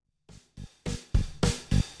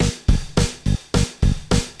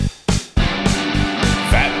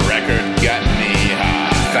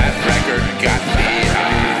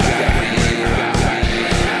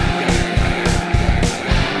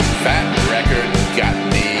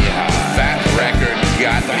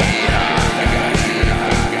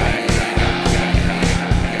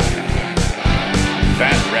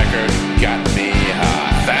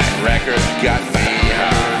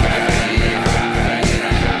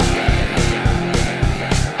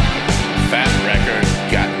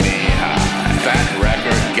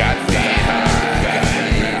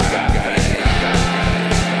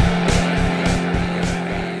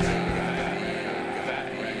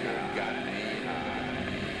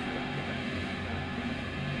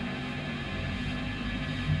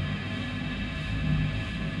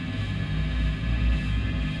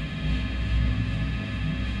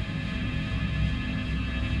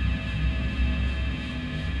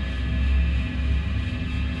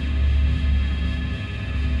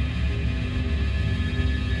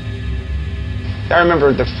I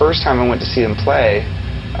remember the first time I went to see them play,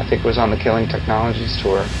 I think it was on the Killing Technologies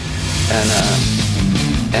tour,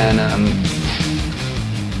 and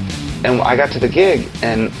I got to the gig,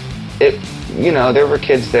 and it, you know, there were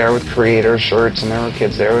kids there with Creator shirts, and there were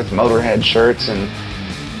kids there with Motorhead shirts and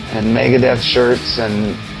Megadeth shirts,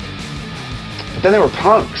 but then there were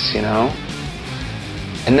punks, you know,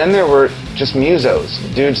 and then there were just musos,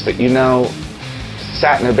 dudes that, you know,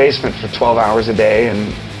 sat in their basement for 12 hours a day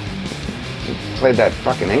and played that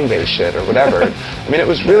fucking Yngwie shit or whatever. I mean, it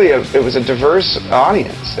was really it was a diverse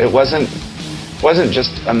audience. It wasn't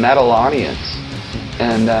just a metal audience.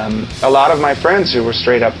 And a lot of my friends who were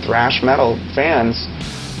straight up thrash metal fans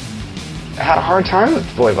had a hard time with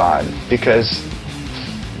Voivod because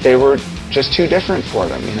they were just too different for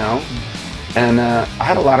them, you know? And I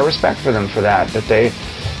had a lot of respect for them for that they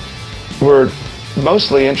were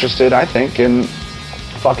mostly interested, I think, in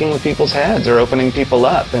fucking with people's heads or opening people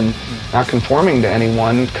up and not conforming to any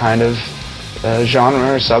one kind of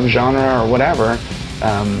genre or subgenre or whatever.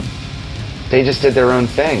 They just did their own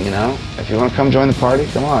thing, you know? If you want to come join the party,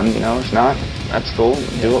 come on, you know? If not, that's cool.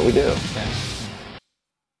 Do what we do.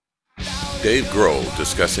 Dave Grohl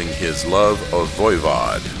discussing his love of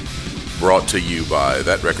Voivod. Brought to you by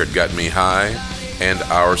That Record Got Me High and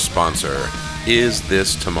our sponsor, Is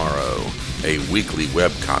This Tomorrow, a weekly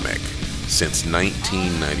webcomic since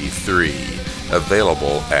 1993,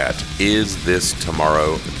 available at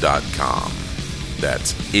isthistomorrow.com.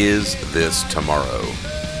 That's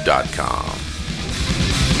isthistomorrow.com.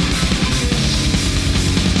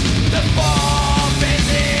 The four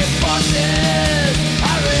busy forces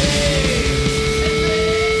hurry.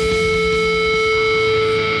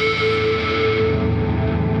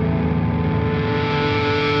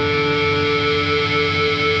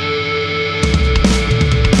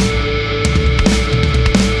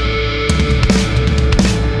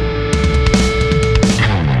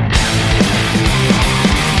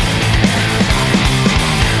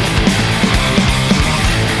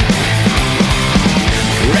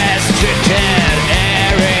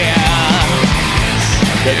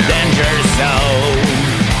 The danger zone.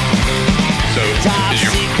 So, is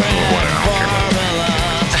your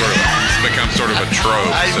it's become sort of a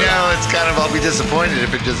trope. I know, it's kind of, I'll be disappointed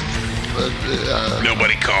if it just...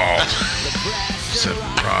 Nobody called. Said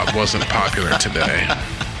Rob wasn't popular today.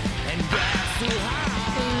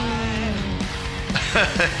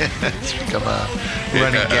 It's become a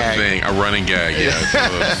running gag. A running gag, yeah.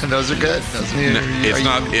 Those are good.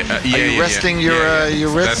 Are you resting your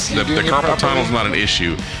wrists? The carpal tunnel is not an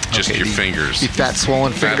issue, just your fingers. The fat,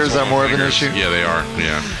 swollen fingers are more of an issue? Yeah, they are,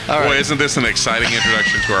 yeah. All Boy, right. isn't this an exciting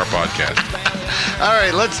introduction to our podcast? All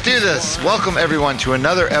right, let's do this. Welcome, everyone, to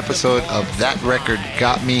another episode of That Record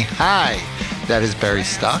Got Me High. That is Barry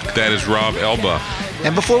Stock. That is Rob Elba.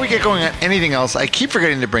 And before we get going on anything else, I keep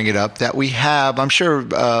forgetting to bring it up that we have, I'm sure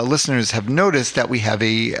listeners have noticed that we have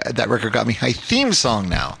a That Record Got Me High theme song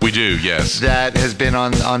now. We do, yes. That has been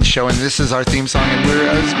on show, and this is our theme song. And we're,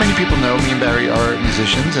 as many people know, me and Barry are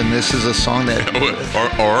musicians, and this is a song that...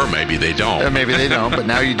 or maybe they don't. Or maybe they don't, but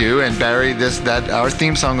now you do. And Barry, our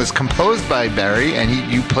theme song was composed by Barry, and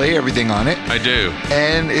you play everything on it. I do.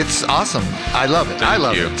 And it's awesome. I love it. Thank I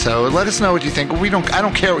love you. it. So let us know what you think. I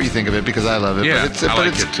don't care what you think of it because I love it. Yeah, but I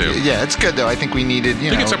like it too. Yeah, it's good though. I think we needed.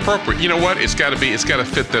 I think it's appropriate. You know what? It's got to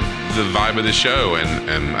fit the vibe of the show,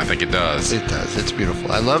 and I think it does. It does. It's beautiful.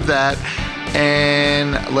 I love that.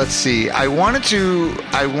 And let's see. I wanted to.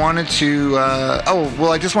 I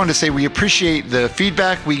just wanted to say we appreciate the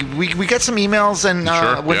feedback. We get some emails, and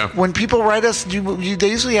when people write us, they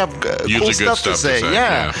usually have cool stuff to say.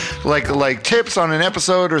 Yeah, like tips on an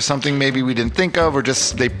episode or something maybe we didn't think of, or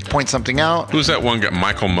just they point something out. Who's that one guy?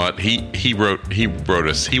 Michael Mutt. He wrote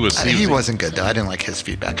us. He wasn't good though. I didn't like his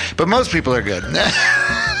feedback, but most people are good.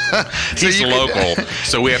 He's local,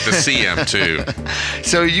 so we have to see him too.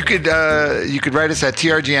 So you could write us at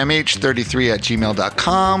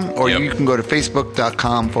trgmh33@gmail.com, or you can go to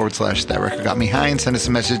facebook.com/That Record Got Me High and send us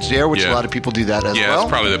a message there, which a lot of people do that as well. Yeah, that's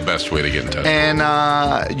probably the best way to get in touch. And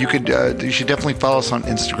you should definitely follow us on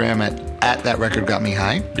Instagram at That Record Got Me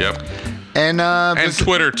High. Yep. And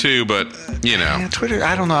Twitter too, but you know, Twitter.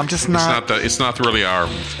 I don't know. I'm just not. It's not really our.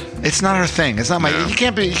 It's not our thing. It's not my. No. You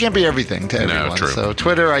can't be everything to everyone. No, true. So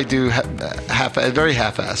Twitter, I do very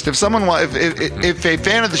half-assed. If someone if a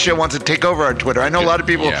fan of the show wants to take over our Twitter, I know a lot of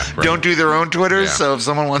people don't do their own Twitters. Yeah. So if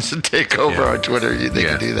someone wants to take over our Twitter, they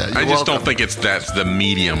can do that. I just don't think that's the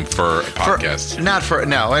medium for podcasts. And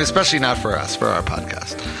especially not for us, for our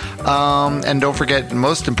podcast. And don't forget,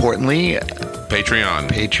 most importantly,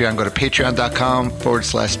 Patreon. Go to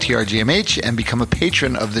patreon.com/TRGMH and become a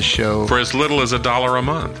patron of the show for as little as $1 a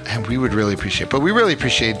month. And we would really appreciate it. But we really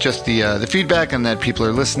appreciate just the feedback and that people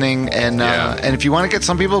are listening. And and if you want to get,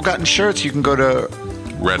 some people have gotten shirts, you can go to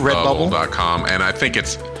Redbubble.com. And I think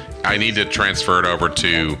I need to transfer it over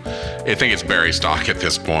to, I think it's Barry Stock at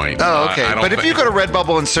this point. Oh, okay. But if you go to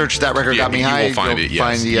Redbubble and search That Record Got Me High, you'll find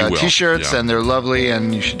the T-shirts, and they're lovely,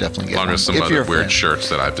 and you should definitely get them. Along with some other weird shirts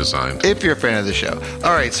that I've designed. If you're a fan of the show.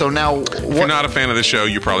 All right, so now... If you're not a fan of the show,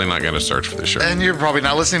 you're probably not going to search for the show. And you're probably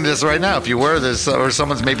not listening to this right now. If you were, or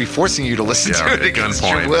someone's maybe forcing you to listen to it against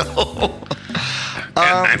your will.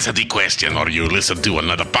 And answer the question, or you listen to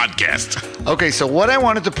another podcast. Okay, so what I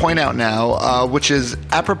wanted to point out now, which is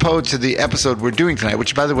apropos to the episode we're doing tonight,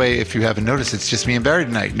 which, by the way, if you haven't noticed, it's just me and Barry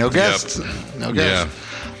tonight. No guests. Yep. No guests.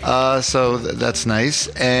 Yeah. So that's nice.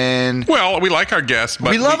 And well, we like our guests,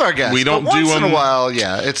 but we love our guests. We don't but once do them in a while.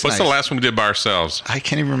 Yeah, it's. What's nice. the last one we did by ourselves? I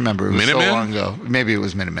can't even remember. It was Minutemen? so long ago. Maybe it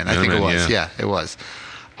was Minutemen. I think it was. Yeah, it was.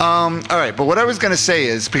 All right, but what I was going to say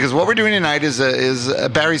is, because what we're doing tonight is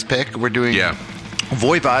Barry's pick. We're doing. Yeah.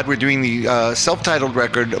 Voivod. We're doing the self-titled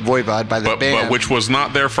record Voivod by the band. But which was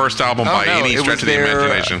not their first album by any stretch of the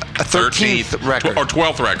imagination. 13th record. Or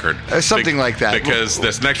 12th record. Something like that. Because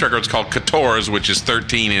this next record is called 14, which is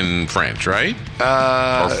 13 in French, right?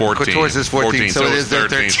 Or 14. 14 is 14, so it is their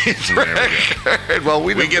 13th record. Well,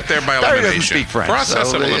 we get there by elimination. Barry doesn't speak French.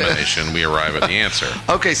 Process of elimination, we arrive at the answer.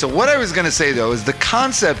 Okay, so what I was going to say, though, is the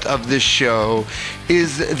concept of this show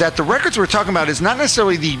is that the records we're talking about is not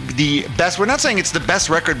necessarily the best. We're not saying it's the best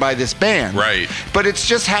record by this band, right? But it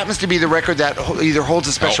just happens to be the record that either holds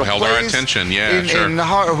a special held place our attention. Yeah, sure. And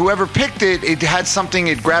whoever picked it, it had something.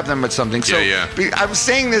 It grabbed them with something. So I was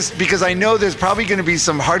saying this because I know there's probably going to be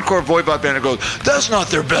some hardcore Voivod band that goes, "That's not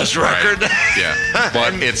their best record." Right. Yeah,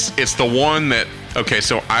 but it's the one that. Okay,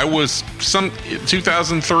 so I was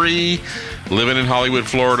 2003, living in Hollywood,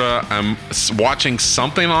 Florida. I'm watching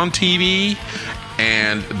something on TV,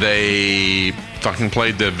 and they fucking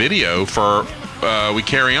played the video for We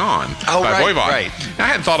Carry On by Voivod. Right. I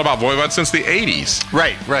hadn't thought about Voivod since the 80s.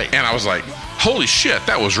 Right. And I was like, holy shit,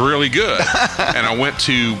 that was really good. And I went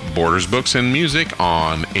to Borders Books and Music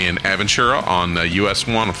in Aventura on the US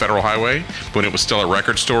 1 on Federal Highway when it was still a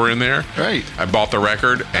record store in there. Right. I bought the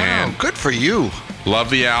record and good for you.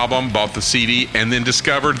 Loved the album, bought the CD, and then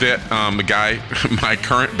discovered that the guy, my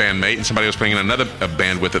current bandmate, and somebody I was playing in another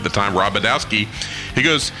band with at the time, Rob Badowski, he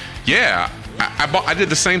goes, yeah, I did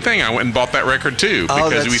the same thing. I went and bought that record too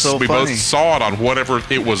because we both saw it on whatever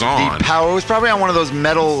it was on. The Power was probably on one of those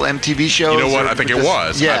metal MTV shows. You know what? I think it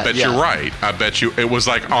was. Yeah, I bet you're right. I bet you it was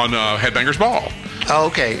like on Headbangers Ball. Oh,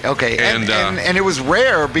 okay. And it was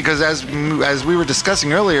rare because as we were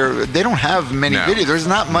discussing earlier, they don't have many videos. There's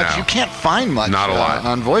not much. You can't find much. Not a lot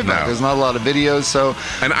on Voivod. No. There's not a lot of videos. So,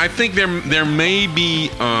 and I think there may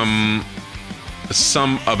be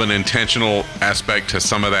some of an intentional aspect to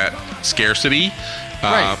some of that scarcity,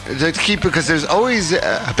 right? To keep, because there's always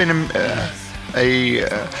been a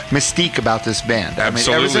mystique about this band. Absolutely, I mean,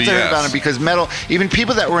 ever since I heard about it, because metal, even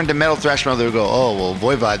people that were into metal, thrash metal, they would go, "Oh, well,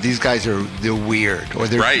 Voivod, these guys they're weird or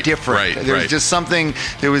they're different." There's just something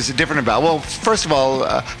there was different about. Well, first of all,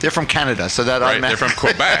 they're from Canada, so that they're from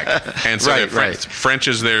Quebec, and so French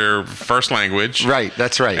is their first language. Right,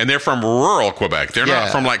 that's right. And they're from rural Quebec. They're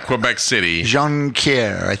not from like Quebec City.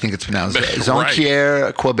 Jonquière, I think it's pronounced.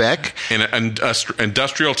 Jonquière, Quebec, in an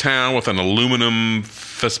industrial town with an aluminum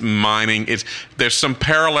mining. There's some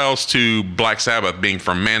parallels to Black Sabbath being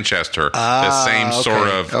from Manchester. The same sort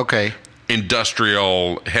of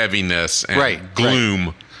industrial heaviness and gloom.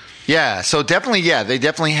 Right. Yeah, so definitely, they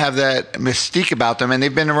definitely have that mystique about them, and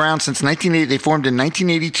they've been around since 1980. They formed in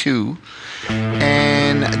 1982,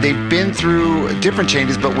 and they've been through different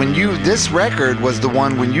changes. But this record was the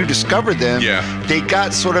one when you discovered them. Yeah. They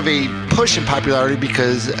got sort of a push in popularity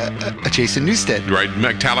because Jason Newsted, right,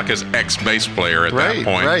 Metallica's ex-bass player at that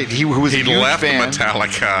point, right, he was a huge left fan.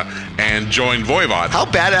 Metallica and joined Voivod. How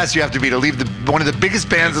badass you have to be to leave one of the biggest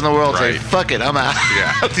bands in the world? Say, fuck it, I'm out.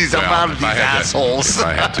 Yeah, I'm out of these assholes. If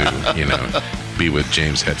I had to. Be with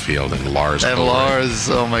James Hetfield and Lars.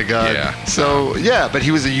 Oh my God. Yeah. So but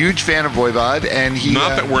he was a huge fan of Voivod, and he.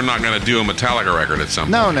 Not that we're not going to do a Metallica record at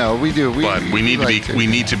some point. No, we do. But we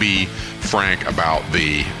need to be frank about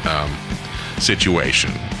the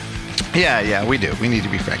situation. Yeah, we do. We need to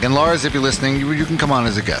be frank. And Lars, if you're listening, you can come on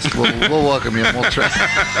as a guest. We'll welcome you and we'll try.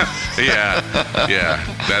 Yeah,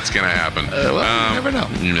 that's going to happen. You never know.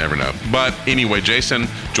 You never know. But anyway, Jason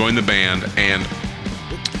joined the band, and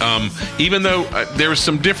Even though there was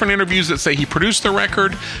some different interviews that say he produced the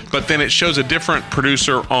record, but then it shows a different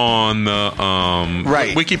producer on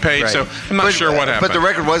the wiki page. Right. So I'm not sure what happened. But the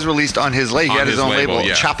record was released on his label. He had his own label,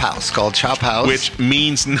 yeah. Chop House, called Chop House. Which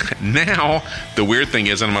means now the weird thing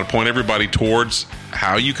is, and I'm going to point everybody towards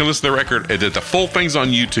how you can listen to the record. The full thing's on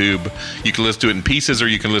YouTube. You can listen to it in pieces, or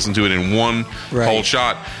you can listen to it in one whole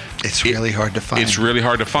shot. It's really hard to find. It's really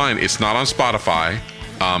hard to find. It's not on Spotify.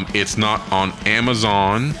 It's not on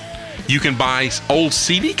Amazon. You can buy old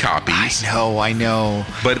CD copies. I know.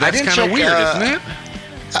 But that's kind of weird, isn't it?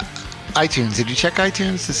 iTunes. Did you check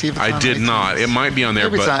iTunes to see if it's on I did iTunes? Not. It might be on there,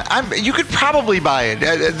 but you could probably buy it.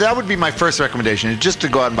 That would be my first recommendation, just to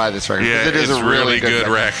go out and buy this record. Yeah, it is it's a really good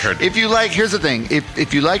record. If you like, here's the thing: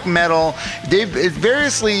 if you like metal,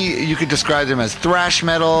 variously you could describe them as thrash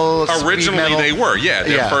metal. Originally, metal. They were. Yeah,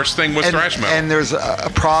 their first thing was thrash metal, and there's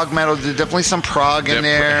a prog metal. There's definitely some prog in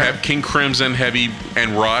there. King Crimson, Heavy,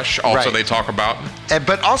 and Rush. Also, they talk about.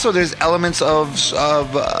 But also, there's elements of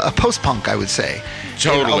post-punk, I would say.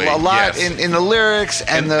 Totally, a lot in the lyrics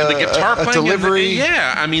and the guitar playing delivery.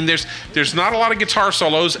 I mean, there's not a lot of guitar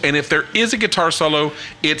solos, and if there is a guitar solo,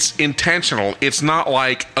 it's intentional. It's not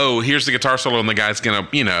like, oh, here's the guitar solo, and the guy's gonna,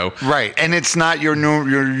 right. And it's not your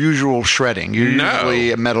usual shredding.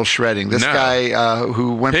 Usually metal shredding. This guy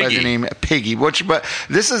who went by the name Piggy, but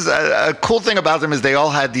this is a cool thing about them is they all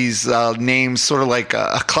had these names, sort of like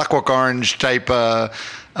a Clockwork Orange type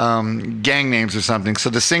gang names or something. So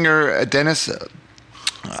the singer Dennis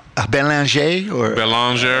Belanger,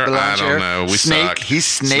 I don't know. We Snake. Suck. He's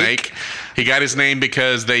Snake. He got his name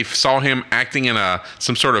because they saw him acting in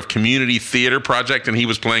some sort of community theater project, and he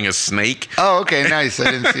was playing a snake. Oh, okay, nice.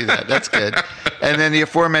 I didn't see that. That's good. And then the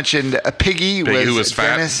aforementioned Piggy who was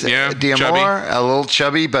Dennis fat, D'Amore, a little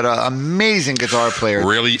chubby, but an amazing guitar player.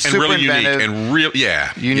 Really unique and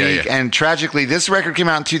unique. And tragically, this record came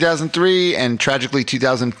out in 2003, and tragically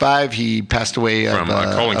 2005 he passed away from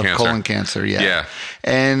colon cancer. Yeah.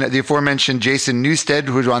 And the aforementioned Jason Newsted,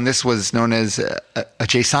 who on this was known as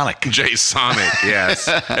J-Sonic. J-Sonic, yes.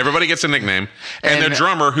 Everybody gets a nickname. And the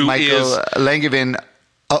drummer, who Michael Langevin,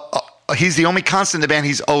 he's the only constant in the band.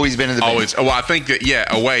 He's always been in the band. Always. Well, I think that,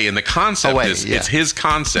 Away. And the concept it's his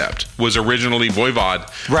concept was originally Voivod.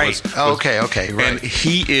 Right. Okay, right. And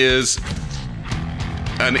he is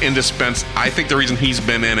an indispensable. I think the reason he's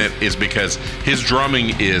been in it is because his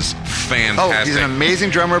drumming is fantastic. Oh, he's an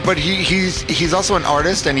amazing drummer, but he's also an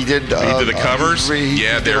artist, and he did the covers. He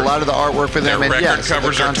did a lot of the artwork for them. Their record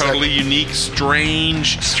covers are totally unique,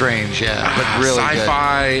 strange, but really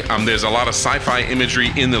sci-fi. There's a lot of sci-fi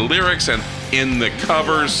imagery in the lyrics and in the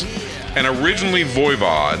covers. And originally,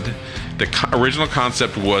 Voivod, the original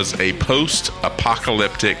concept was a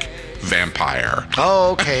post-apocalyptic vampire.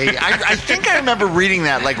 Oh, okay. I think I remember reading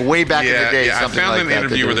that like way back in the day. Yeah, I found an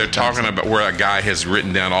interview where they're talking about where a guy has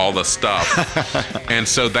written down all the stuff, and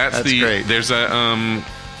so that's great. There's a.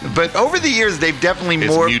 But over the years, they've definitely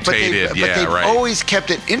mutated. But they've always kept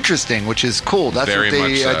it interesting, which is cool. That's Very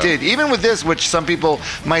what they did. Even with this, which some people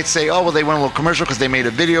might say, oh, well, they went a little commercial because they made a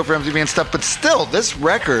video for MTV and stuff. But still, this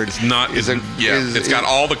record it's got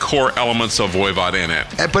all the core elements of Voivod in it.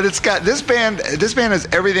 But it's got this band has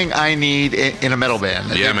everything I need in a metal band.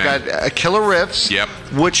 Yeah, They've got killer riffs,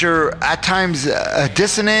 which are at times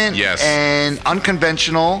dissonant and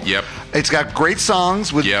unconventional. Yep. It's got great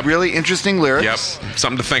songs with really interesting lyrics. Yep.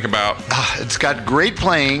 Something to think about. It's got great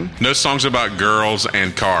playing. No songs about girls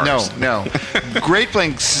and cars. No. Great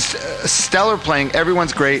playing. Stellar playing.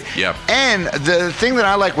 Everyone's great. Yep. And the thing that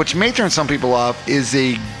I like, which may turn some people off, is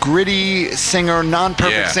a gritty singer,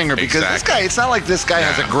 non-perfect singer. Because this guy, it's not like this guy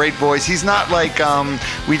has a great voice. He's not like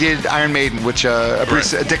we did Iron Maiden, which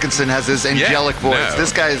Bruce Dickinson has this angelic voice. No.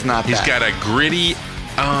 This guy is not that. He's got a gritty...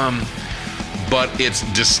 but it's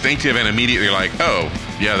distinctive and immediately like, oh,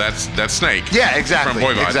 yeah, that's Snake. Yeah, exactly.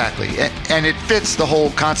 From Voivod. Exactly. And it fits the whole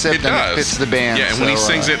concept and it fits the band. Yeah, and when he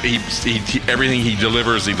sings it, he everything he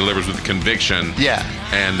delivers with conviction. Yeah.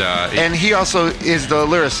 And he also is the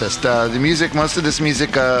lyricist. The music, most of this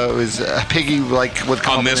music is Piggy, with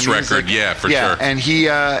on this record, for sure. And he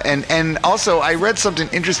and also I read something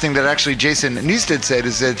interesting that actually Jason Newsted said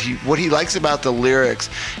is that what he likes about the lyrics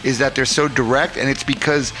is that they're so direct, and it's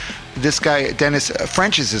because this guy, Dennis,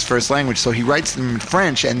 French is his first language, so he writes them in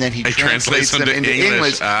French and then he translates them into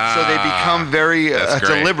English. So they become very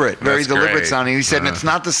deliberate, deliberate sounding. He said, and it's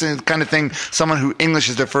not the same kind of thing someone who English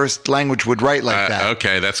is their first language would write like that.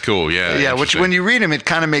 Okay, that's cool, yeah. Yeah, which when you read them, it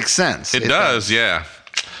kind of makes sense. It does, yeah.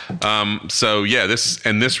 So yeah,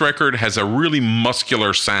 this record has a really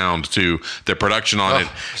muscular sound to the production on it.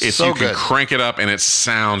 It's so you can crank it up and it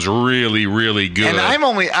sounds really, really good. And I'm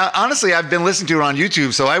honestly, I've been listening to it on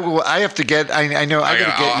YouTube, so I have to get. I know I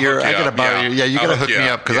gotta get your. I gotta borrow your. Yeah, you gotta hook me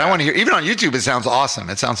up because I want to hear. Even on YouTube, it sounds awesome.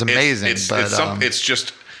 It sounds amazing.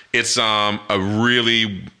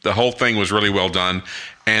 The whole thing was really well done.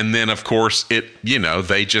 And then, of course,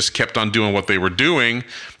 they just kept on doing what they were doing.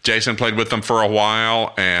 Jason played with them for a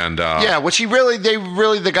while, and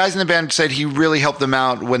the guys in the band said he really helped them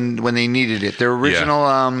out when they needed it. Their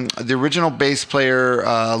original bass player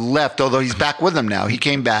left, although he's back with them now. He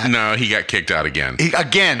came back. No, he got kicked out again. He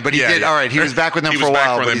did. All right, he was back with them for a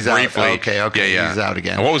while, but he's briefly. Out. Okay, yeah. He's out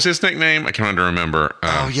again. And what was his nickname? I can't remember.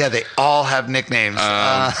 They all have nicknames.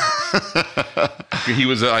 He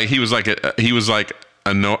was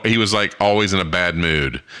always in a bad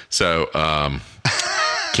mood. So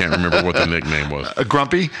can't remember what the nickname was.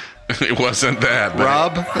 Grumpy? It wasn't that.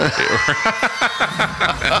 Rob?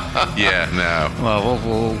 Yeah, no. Well,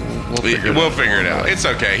 we'll figure it out. It's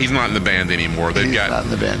okay. He's not in the band anymore. He's not in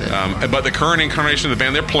the band anymore. But the current incarnation of the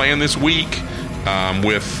band, they're playing this week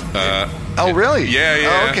with... oh, really?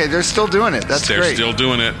 Yeah. Oh, okay. They're still doing it. That's great. They're still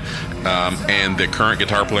doing it. And the current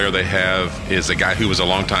guitar player they have is a guy who was a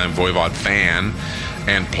longtime Voivod fan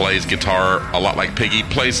and plays guitar a lot like Piggy.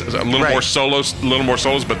 Plays a little more solos,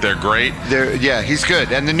 but they're great. He's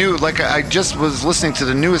good. And the new, I just was listening to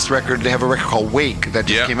the newest record. They have a record called Wake that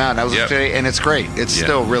just came out. And I was listening today, and it's great. It's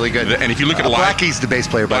still really good. And if you look at Blackie's the bass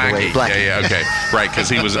player, by the way. Blackie. Yeah, okay, right, because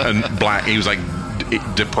he was he was like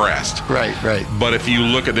depressed. Right. But if you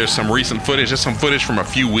look at, there's some recent footage. There's some footage from a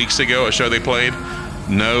few weeks ago, a show they played.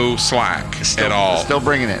 No slack at all. Still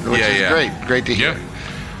bringing it, which is great. Great to hear. Yep.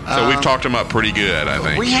 So we've talked them up pretty good, I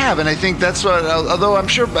think. We have, and I think that's what. Although I'm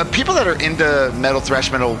sure people that are into metal,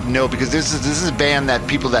 thrash metal, know because this is a band that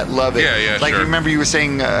people that love it. Yeah, like sure. Remember you were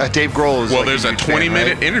saying Dave Grohl is. Well, there's a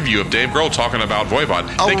 20-minute interview of Dave Grohl talking about Voivod.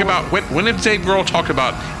 Think about when did Dave Grohl talk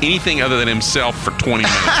about anything other than himself for 20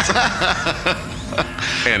 minutes?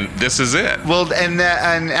 And this is it. Well, and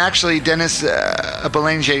actually, Dennis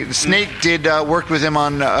Belanger, Snake did work with him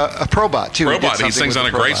on a Probot too. He sings on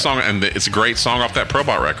a great song, and it's a great song off that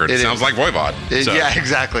Probot record. It sounds like Voivod. Yeah,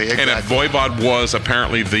 exactly. And if Voivod was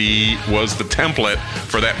apparently the template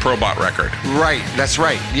for that Probot record. Right. That's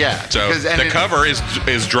right. Yeah. So the cover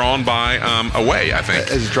is drawn by Away, I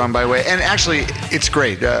think. Is drawn by Away, and actually, it's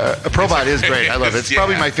great. Probot is great. I love it. It's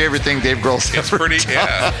probably my favorite thing Dave Grohl's ever done.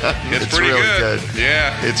 It's pretty really good.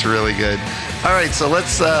 Yeah, it's really good. All right, so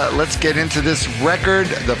let's get into this record.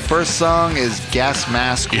 The first song is Gas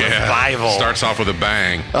Mask Revival. Starts off with a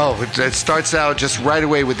bang. Oh, it starts out just right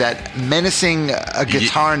away with that menacing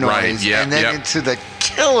guitar noise, and then into the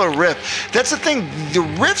killer riff. That's the thing. The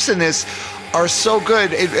riffs in this are so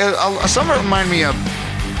good. Some remind me of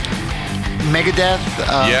Megadeth,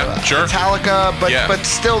 Metallica, but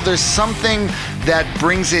still there's something that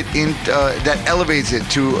brings it in, that elevates it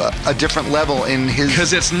to a different level in his.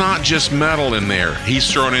 Because it's not just metal in there.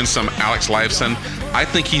 He's thrown in some Alex Lifeson. I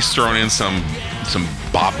think he's thrown in some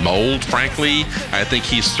Bob Mould, frankly. I think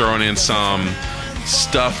he's thrown in some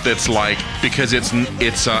stuff that's like, because it's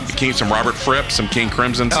some Robert Fripp, some King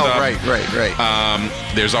Crimson stuff. Oh, right.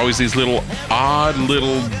 There's always these odd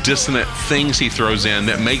little dissonant things he throws in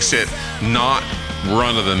that makes it not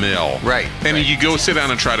run of the mill. Right. And you go sit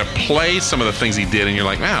down and try to play some of the things he did, and you're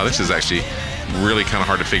like, wow, this is actually really kind of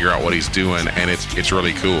hard to figure out what he's doing, and it's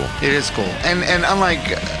really cool. It is cool. And unlike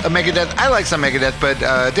Megadeth, I like some Megadeth, but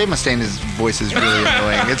Dave Mustaine's voice is really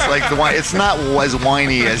annoying. It's like it's not as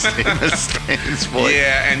whiny as Dave Mustaine's voice.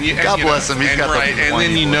 Yeah, God bless him. He's got the and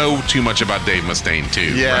then you know too much about Dave Mustaine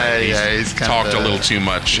too. Yeah, right? He's kind talked a little too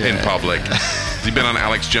much in public. He's been on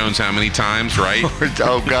Alex Jones how many times, right?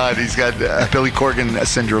 Oh God, he's got Billy Corgan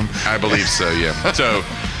syndrome. I believe so. Yeah. So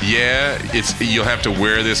you'll have to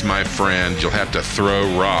wear this, my friend. You'll have to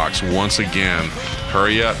throw rocks once again.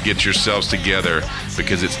 Hurry up, get yourselves together,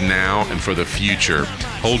 because it's now and for the future.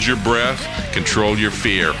 Hold your breath, control your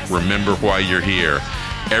fear. Remember why you're here.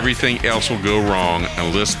 Everything else will go wrong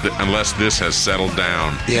unless this has settled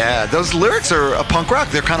down. Yeah, those lyrics are a punk rock.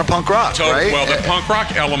 They're kind of punk rock, right? Well, the punk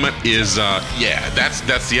rock element is,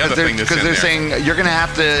 that's the other thing that's in there. Because they're saying you're gonna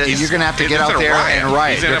have to get out there and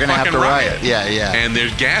riot. You're gonna have to riot. Yeah. And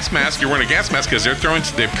there's gas mask. You're wearing a gas mask because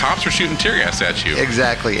the cops are shooting tear gas at you.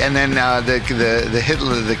 Exactly. And then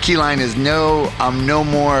the key line is I'm no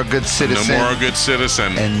more a good citizen. No more a good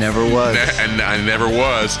citizen. And never was. And I never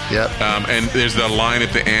was. Yep. And there's the line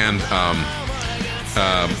at the end,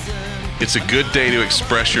 it's a good day to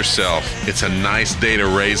express yourself. It's a nice day to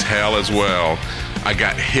raise hell as well. I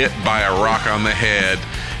got hit by a rock on the head,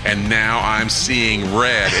 and now I'm seeing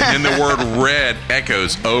red. And then the word red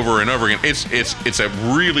echoes over and over again. It's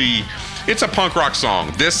a punk rock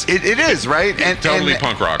song. It is, right? Totally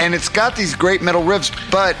punk rock. And it's got these great metal riffs,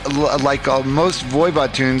 but like most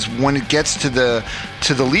Voivod tunes, when it gets to the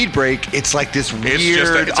lead break, it's like this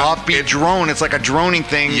weird offbeat drone. It's like a droning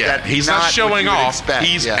thing. Yeah, that he's not showing off. Expect.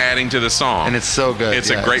 He's adding to the song. And it's so good. It's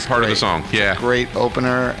a great part of the song. Yeah. Great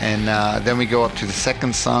opener. And then we go up to the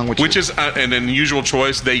second song, which is an unusual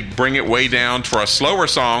choice. They bring it way down for a slower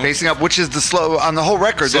song. Facing Up, which is the slow on the whole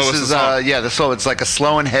record. Slowest this is the slow. It's like a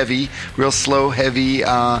slow and heavy, real slow, heavy.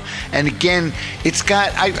 And again, it's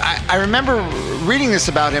got. I remember reading this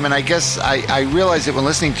about him, and I guess I realized it when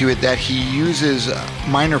listening to it that he uses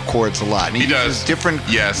minor chords a lot. And he uses does different,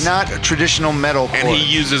 yes, not traditional metal chords. And he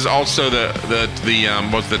uses also the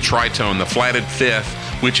tritone, the flatted fifth,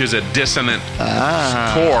 which is a dissonant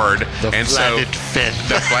chord. The flatted fifth.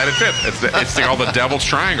 The flatted fifth. It's called the Devil's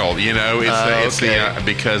Triangle. You know,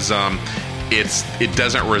 because it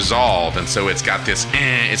doesn't resolve, and so it's got this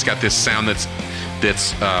sound that's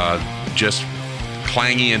just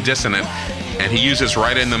clangy and dissonant, and he uses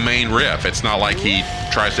right in the main riff. It's not like he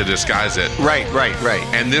tries to disguise it. Right.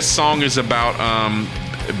 And this song is about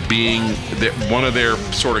being one of their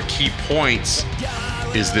sort of key points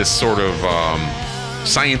is this sort of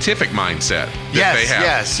scientific mindset that they have.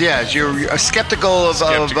 Yes. You're skeptical of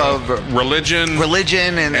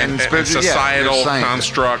religion and societal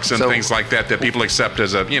constructs and things like that people accept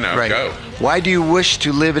as a go. Why do you wish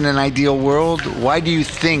to live in an ideal world? Why do you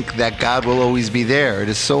think that God will always be there? It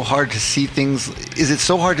is so hard to see things. Is it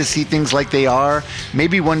so hard to see things like they are?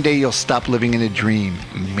 Maybe one day you'll stop living in a dream.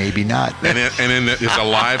 Maybe not. And then there's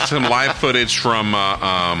some live footage from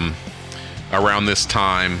around this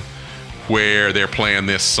time where they're playing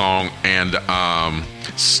this song, and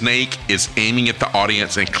Snake is aiming at the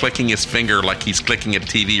audience and clicking his finger like he's clicking a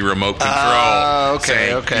TV remote control.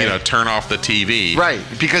 Saying, turn off the TV. Right,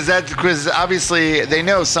 because obviously they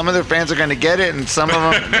know some of their fans are going to get it, and some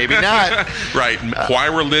of them maybe not. Right. Why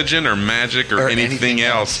religion or magic or anything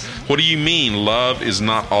else? What do you mean love is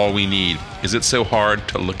not all we need? Is it so hard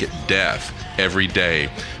to look at death every day?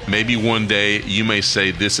 Maybe one day you may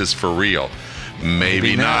say this is for real.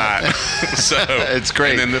 Maybe not. So it's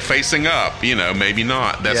great. And then the facing up, maybe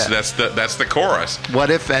not. That's the chorus. What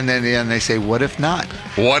if? And then they say, what if not?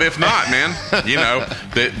 What if not, man?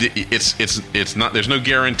 It's not. There's no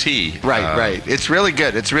guarantee. Right. It's really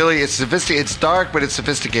good. It's sophisticated. It's dark, but it's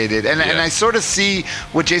sophisticated. And I sort of see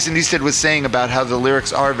what Jason Newsted was saying about how the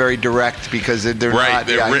lyrics are very direct because they're not.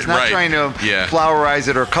 He's not trying to flowerize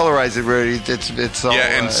it or colorize it. Really, it's all.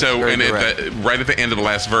 Yeah, and right at the end of the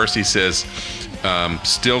last verse, he says.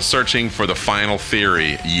 Still searching for the final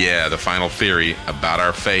theory. Yeah, the final theory about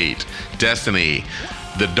our fate, destiny,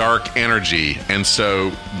 the dark energy. And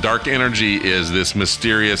so dark energy is this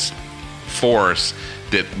mysterious force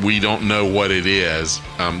that we don't know what it is.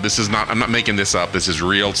 I'm not making this up. This is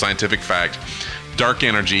real scientific fact. Dark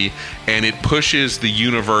energy, and it pushes the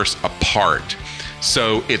universe apart.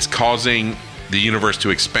 So it's causing the universe to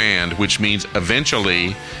expand, which means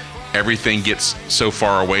eventually everything gets so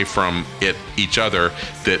far away from each other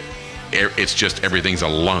that it's just everything's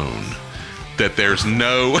alone. That there's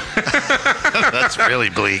no. That's really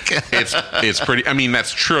bleak. It's pretty. I mean,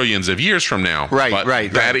 that's trillions of years from now.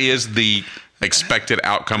 Right. That is the expected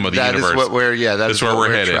outcome of the universe. That's what we're. Yeah, that's where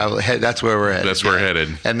we're headed. That's where we're headed. That's where we're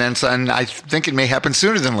headed. And then, I think it may happen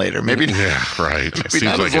sooner than later. Maybe. Yeah, right. Maybe seems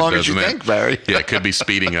not like as long as you think, Barry. Yeah, it could be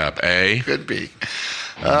speeding up. Could be.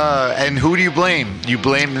 And who do you blame?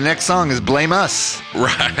 The next song is Blame Us.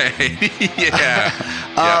 Right. Yeah.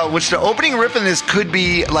 Which the opening riff in this could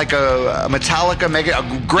be like a Metallica,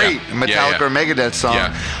 a great Metallica or Megadeth song.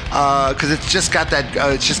 Because it's just got that,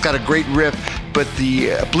 it's just got a great riff, but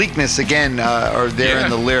the bleakness again are there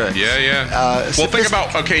in the lyrics. Yeah. Well, think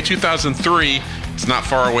about, 2003, it's not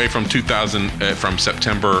far away from from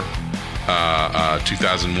September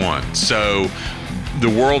 2001. So the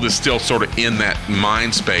world is still sort of in that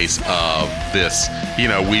mind space of this,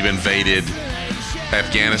 we've invaded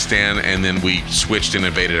Afghanistan and then we switched and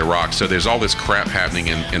invaded Iraq. So there's all this crap happening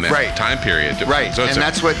in that time period. Right. So and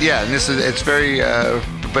that's what, and it's very,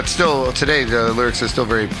 but still today the lyrics are still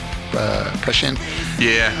very prescient.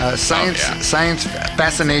 Yeah. Science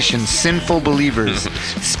fascination, sinful believers,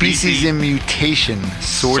 species in mutation,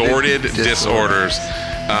 sordid disorders.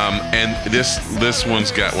 And this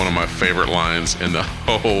one's got one of my favorite lines in the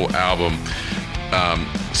whole album.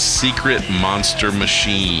 Secret monster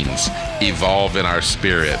machines evolve in our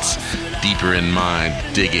spirits, deeper in mind,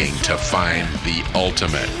 digging to find the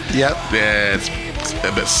ultimate. Yep. That's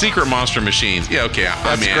But Secret Monster Machines. Yeah, okay.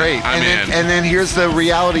 That's great. And then here's the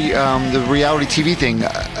reality TV thing.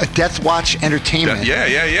 Death Watch Entertainment.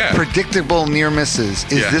 Yeah. Predictable near misses.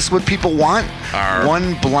 Is this what people want?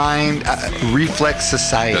 One blind reflex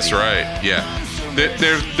society. That's right. Yeah.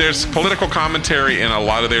 There's political commentary in a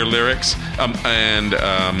lot of their lyrics, and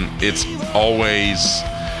it's always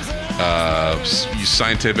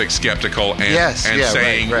scientific, skeptical, and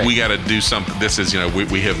saying we got to do something. This is,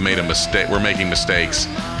 we have made a mistake. We're making mistakes.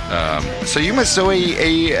 So you must know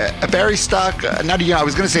a Barry Stock, not a young. I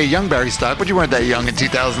was going to say a young Barry Stock, but you weren't that young in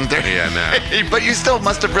 2003. Yeah, no. But you still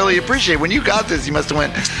must have really appreciated when you got this. You must have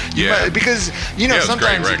went, because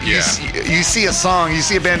sometimes you see a song, you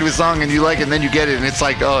see a band do a song, and you like it, and then you get it, and it's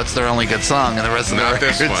like, oh, it's their only good song, and the rest of the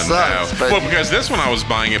record sucks. No. Well, because this one I was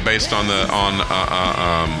buying it based on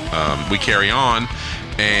We Carry On.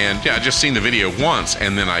 And I just seen the video once,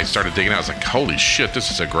 and then I started digging out. I was like, holy shit,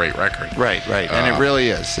 this is a great record. Right. And it really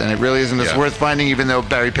is. And it's worth finding, even though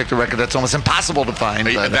Barry picked a record that's almost impossible to find.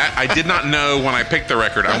 That I did not know when I picked the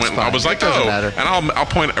record. I was like, matter. And I'll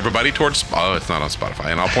point everybody towards, it's not on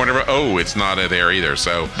Spotify. And I'll point it's not there either.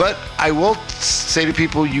 So, but I will say to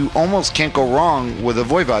people, you almost can't go wrong with a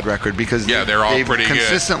Voivod record, because they're all pretty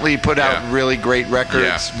consistently put out really great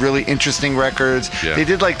records, really interesting records. Yeah. They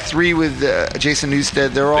did like 3 with Jason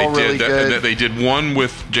Newsted. They're all really good. They did one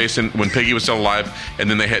with Jason when Piggy was still alive, and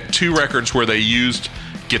then they had 2 records where they used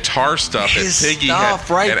guitar stuff that Piggy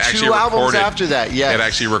had actually 2 albums after that. Yeah, had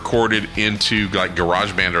actually recorded into like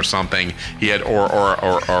GarageBand or something. He had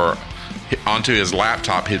or onto his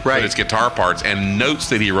laptop, he put his guitar parts and notes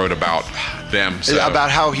that he wrote about them. About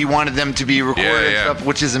how he wanted them to be recorded and stuff,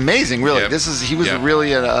 which is amazing, really. He was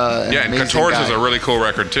really an and Couture's was a really cool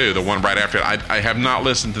record too, the one right after it. I have not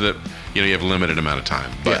listened to the, you have a limited amount of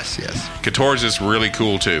time. But yes. Couture's is really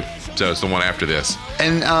cool too. So it's the one after this.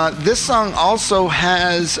 And this song also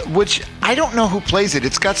has, which I don't know who plays it.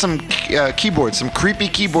 It's got some keyboards, some creepy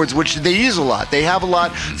keyboards, which they use a lot. They have a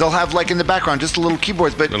lot. They'll have like in the background just a little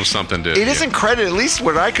keyboards, but little something to. It isn't credited. At least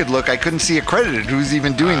where I could look, I couldn't see it credited. Who's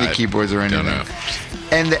even doing the keyboards or anything? Don't know.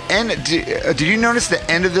 And the end. Did you notice the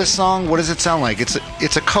end of this song? What does it sound like? It's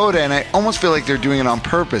a coda, and I almost feel like they're doing it on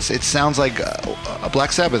purpose. It sounds like a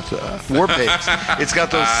Black Sabbath War Pigs. It's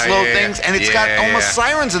got those slow things, and it's got almost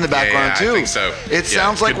sirens in the background too. I think so. It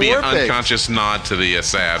sounds like War Pigs. Could be an unconscious nod to the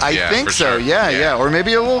Sabbath. I think so. Sure. Yeah, or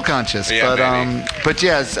maybe a little conscious. Yeah, but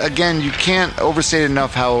yes, again, you can't overstate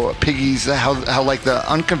enough how Piggy's how like the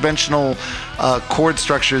unconventional chord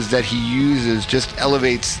structures that he uses just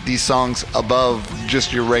elevates these songs above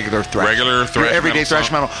just your regular thrash, your everyday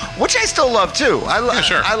thrash metal, which I still love too. I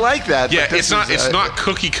like that. Yeah, it's not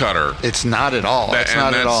cookie cutter. It's not at all.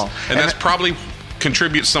 And that's probably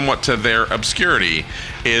contributes somewhat to their obscurity.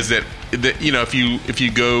 Is that if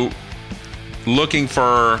you go looking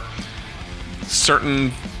for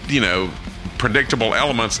certain predictable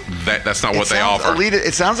elements, that's not what they offer.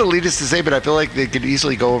 It sounds elitist to say, but I feel like they could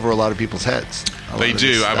easily go over a lot of people's heads. They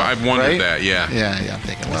do. I've wondered that. Yeah. I'm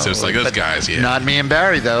thinking. So it's like those guys. Yeah. Not me and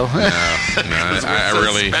Barry though. No. I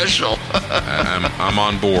really special. I'm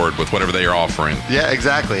on board with whatever they are offering. Yeah.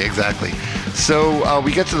 Exactly. So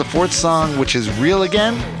we get to the 4th song, which is "Real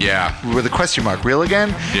Again." Yeah. With a question mark. Real Again.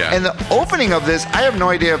 Yeah. And the opening of this, I have no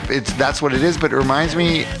idea if that's what it is, but it reminds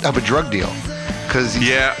me of a drug deal.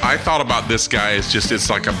 I thought about this guy as it's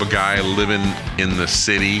like a guy living in the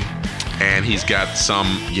city, and he's got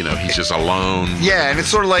he's just alone. Yeah, and it's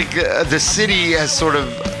sort of like the city has sort of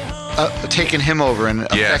taken him over and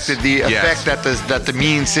affected the effect that the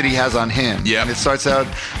mean city has on him. Yeah. And it starts out,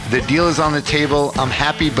 the deal is on the table, I'm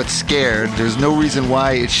happy but scared, there's no reason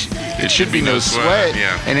why it should be no sweat.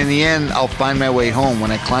 Yeah. And in the end, I'll find my way home.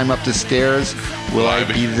 When I climb up the stairs, will I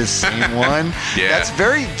be the same one? Yeah. That's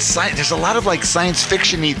very there's a lot of like science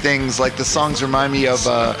fiction-y things, like the songs remind me of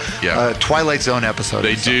Twilight Zone episode.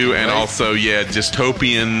 They do, and also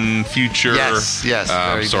dystopian future. Yes,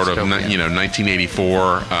 sort of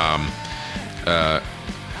 1984.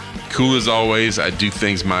 Cool as always, I do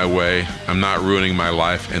things my way. I'm not ruining my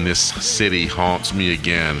life, and this city haunts me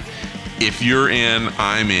again. If you're in,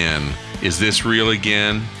 I'm in. Is this real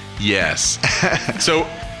again? Yes. So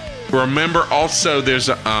remember, also there's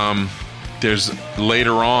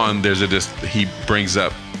later on he brings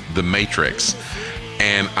up The Matrix,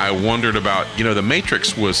 and I wondered about The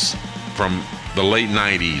Matrix was from the late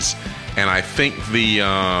 90s. And I think the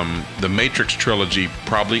Matrix trilogy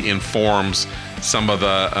probably informs some of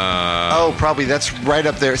the. Probably that's right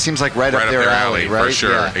up there. It seems like right up their alley, right? For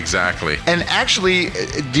sure, yeah. Exactly. And actually,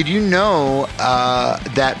 did you know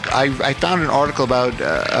that I found an article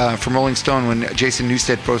about from Rolling Stone when Jason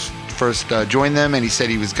Newsted first joined them, and he said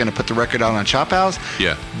he was going to put the record out on Chop House.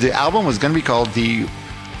 Yeah. The album was going to be called The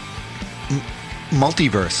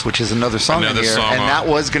Multiverse, which is another song in here, and that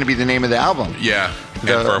was going to be the name of the album. Yeah.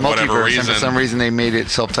 The and for Multiverse, whatever reason, and for some reason they made it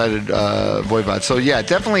self-titled Voivod. So yeah,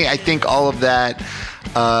 definitely, I think all of that,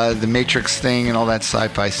 the Matrix thing and all that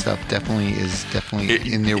sci-fi stuff, definitely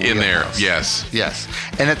in their wheelhouse. Yes.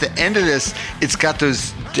 And at the end of this, it's got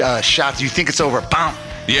those shots. You think it's over, bam.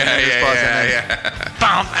 Yeah.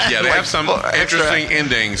 Bam. Yeah, they have some interesting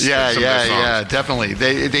endings. Yeah, definitely.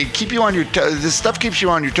 They keep you on your toes. This stuff keeps you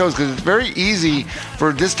on your toes because it's very easy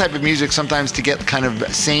for this type of music sometimes to get kind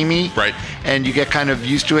of samey. Right. And you get kind of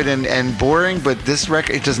used to it and boring, but this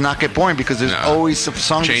record, it does not get boring because there's always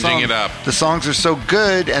song changing it up. The songs are so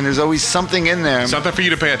good and there's always something in there. Something for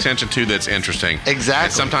you to pay attention to that's interesting. Exactly.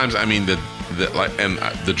 And sometimes, I mean, the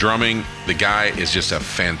drumming, the guy is just a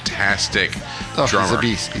fantastic drummer. He's a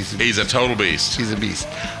beast. He's a total beast. He's a beast.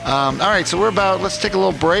 All right, so let's take a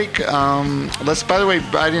little break. By the way,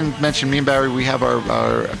 I didn't mention, me and Barry, we have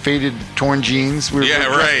our faded torn jeans. We're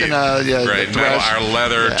right. In, our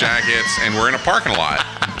leather jackets, and we're in a parking lot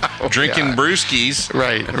drinking brewskis.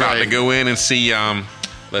 Right. About to go in and see,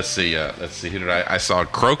 let's see, who did I saw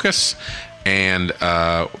Crocus and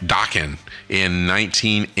Dokken in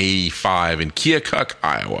 1985 in Keokuk,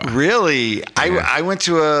 Iowa. Really? Yeah. I went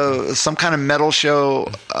to some kind of metal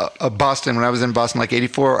show Boston when I was in Boston, like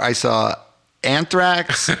 84. I saw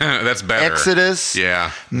Anthrax. That's better. Exodus.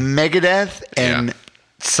 Yeah. Megadeth and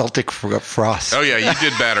Celtic Frost. Oh yeah, you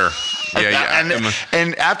did better. Yeah.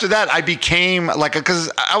 And after that, I became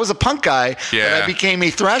because I was a punk guy. Yeah. And I became a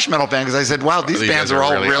thrash metal fan because I said, "Wow, these bands are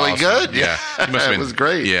all really awesome. good." Yeah, it was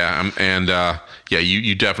great. Yeah,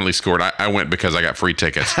 you definitely scored. I went because I got free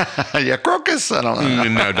tickets. Yeah, Crocus. I don't know.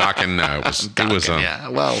 No, Dokken. No, it was. Yeah.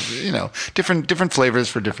 Well, different flavors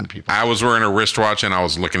for different people. I was wearing a wristwatch and I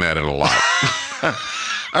was looking at it a lot.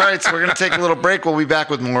 All right, so we're going to take a little break. We'll be back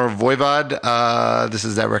with more Voivod. This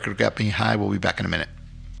is That Record Got Me High. We'll be back in a minute.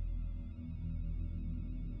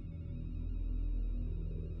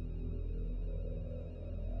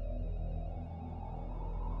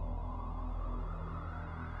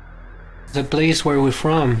 The place where we're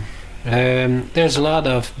from, there's a lot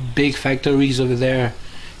of big factories over there,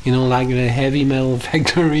 like the heavy metal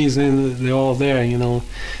factories, and they're all there,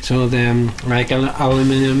 So like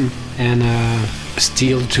aluminum and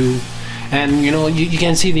steel too, and you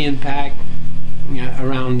can see the impact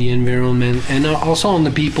around the environment and also on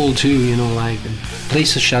the people too. Like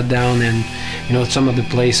places shut down and some of the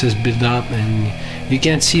places built up, and you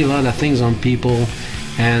can see a lot of things on people,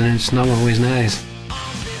 and it's not always nice.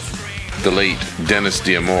 The late Dennis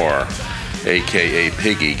D'Amore, a.k.a.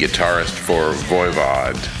 Piggy, guitarist for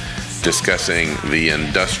Voivod, discussing the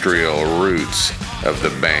industrial roots of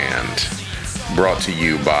the band. Brought to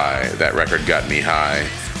you by That Record Got Me High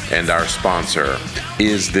and our sponsor,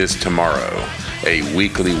 Is This Tomorrow, a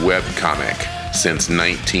weekly webcomic since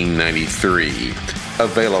 1993,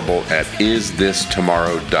 available at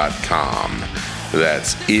isthistomorrow.com.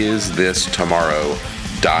 That's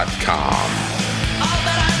isthistomorrow.com.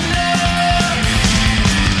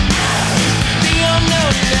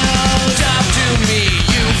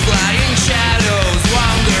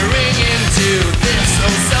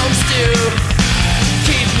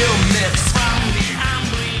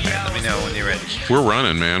 Let me know when you're ready. We're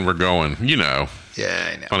running, man. We're going. Yeah,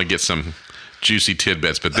 I know. Want to get some juicy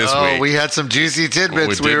tidbits, but this week we had some juicy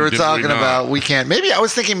tidbits we were talking about. We can't. Maybe I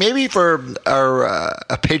was thinking for our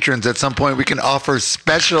patrons at some point we can offer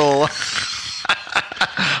special.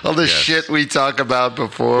 All the shit we talk about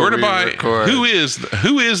before we record. Who is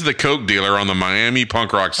the coke dealer on the Miami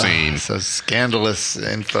punk rock scene? So scandalous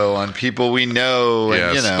info on people we know.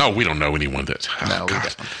 Yes. And, No, we don't know anyone that. No, we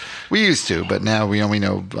don't. We used to, but now we only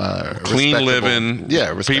know clean living.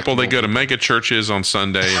 Yeah, people. They go to mega churches on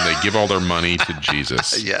Sunday and they give all their money to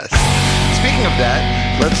Jesus. Yes. Speaking of that,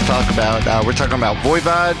 let's talk about. We're talking about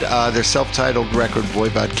Voivod. Their self-titled record,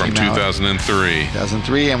 Voivod, from 2003.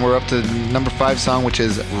 2003, and we're up to number 5 song, which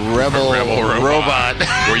is Rebel Robot.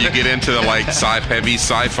 Where you get into the heavy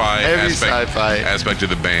sci-fi aspect of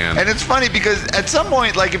the band. And it's funny because at some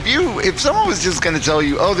point, like if someone was just going to tell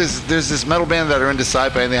you, oh, there's this metal band that are into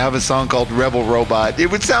sci-fi and they have a song called Rebel Robot, it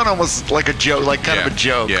would sound almost like a joke, like kind of a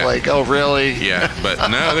joke. Yeah. Like, oh, really? Yeah, but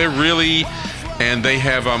no, they're really, and they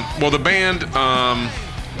have the band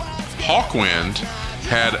Hawkwind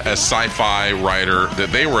had a sci-fi writer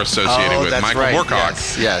that they were associated with, Michael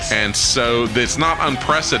Moorcock. Yes. And so it's not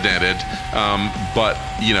unprecedented, but,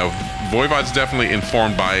 you know, Voivod's definitely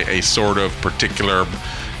informed by a sort of particular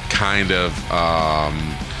kind of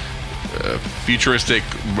futuristic,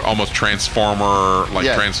 almost Transformer, like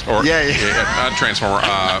not Transformer,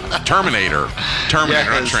 Terminator,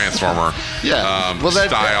 not Transformer. Yeah,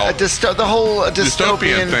 style. The whole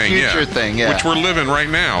dystopian thing, future thing, which we're living right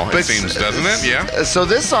now. It seems, doesn't it? Yeah. So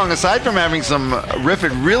this song, aside from having some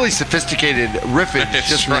really sophisticated riffage,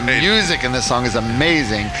 just the music in this song is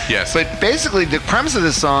amazing. Yes. But basically, the premise of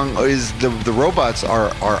this song is the robots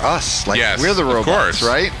are us. Like we're the robots, of course.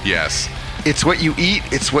 right? Yes. It's what you eat,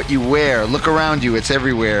 it's what you wear. Look around you, it's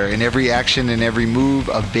everywhere. In every action and every move,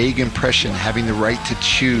 a vague impression, having the right to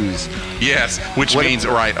choose. Yes, which means,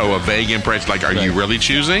 a vague impression, like, are you really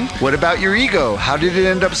choosing? What about your ego? How did it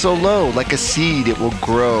end up so low? Like a seed, it will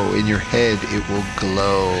grow. In your head, it will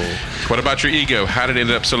glow. What about your ego? How did it end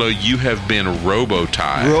up so low? You have been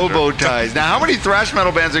robotized. Robotized. Now, how many thrash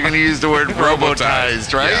metal bands are going to use the word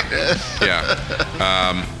robotized, right?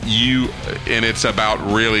 Yeah. And it's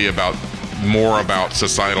more about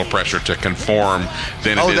societal pressure to conform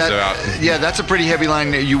than it is about... Yeah, that's a pretty heavy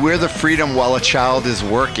line. You wear the freedom while a child is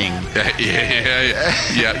working.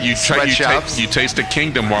 Yeah. You taste a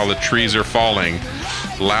kingdom while the trees are falling.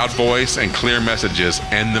 Loud voice and clear messages.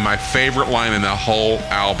 And then my favorite line in the whole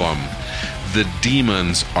album, the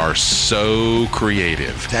demons are so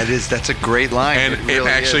creative. That's a great line. And it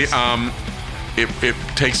actually... It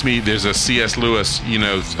takes me. There's a C.S. Lewis.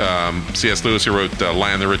 C.S. Lewis who wrote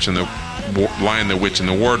 *Lion, the Witch, and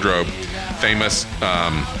the Wardrobe*. Famous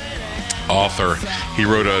author. He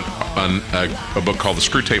wrote a book called *The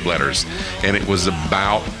Screwtape Letters*, and it was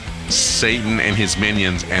about Satan and his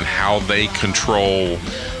minions and how they control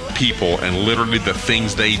people and literally the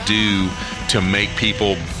things they do to make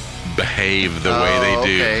people behave the way they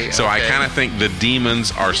do. So I kind of think the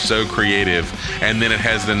demons are so creative, and then it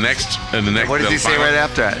has the next. What does he say right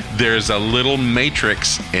after that? There's a little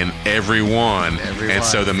matrix in everyone. And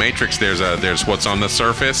so the matrix, there's what's on the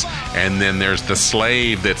surface, and then there's the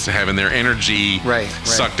slave that's having their energy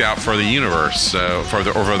sucked out for the universe. So for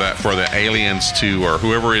the aliens or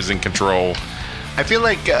whoever is in control. I feel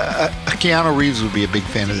like Keanu Reeves would be a big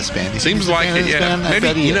fan of this band. Seems like it, yeah.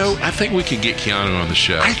 Maybe, I think we could get Keanu on the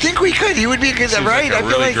show. I think we could. He would be a good, right? Like a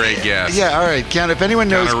really great guest. Yeah, all right. Keanu, if anyone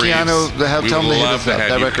knows Keanu, tell him to hit us up.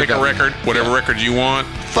 That record, pick a record, whatever record you want.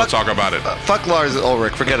 We'll talk about it. Fuck Lars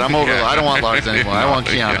Ulrich. Forget it. I'm over. I don't want Lars anymore. I want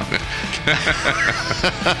Keanu.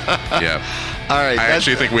 Yeah. All right. I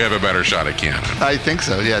actually think we have a better shot at Keanu. I think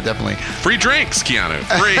so. Yeah, definitely. Free drinks, Keanu.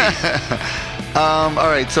 Free. All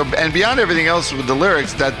right, so and beyond everything else with the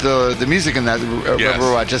lyrics, that the music in that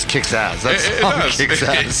Robot just kicks ass. That song kicks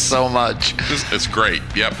ass so much. It's great.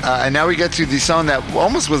 Yep. And now we get to the song that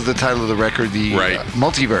almost was the title of the record, the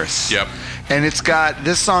Multiverse. Yep. And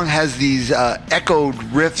this song has these echoed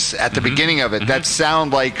riffs at the beginning of it that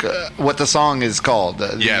sound like what the song is called,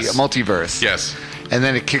 the Multiverse. Yes. And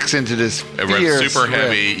then it kicks into this super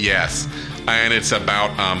heavy, yes. And it's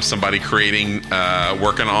about somebody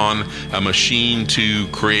working on a machine to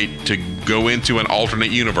go into an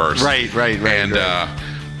alternate universe. Right. And I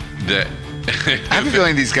have a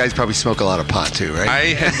feeling these guys probably smoke a lot of pot too, right?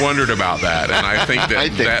 I had wondered about that, and I think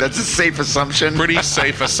that's a safe assumption. Pretty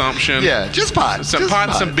safe assumption. Yeah, just pot. Some pot,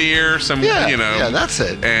 and some beer, Yeah, that's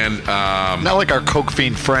it. And not like our coke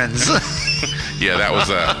fiend friends. Yeah, that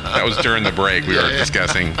was during the break. We were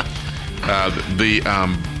discussing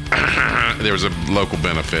there was a local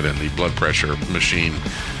benefit in the blood pressure machine.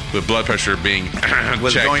 The blood pressure being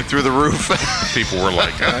was checked. Going through the roof. People were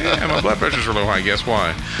like, "Oh yeah, my blood pressure's a little high." Guess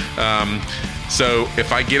why? So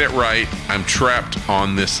if I get it right, I'm trapped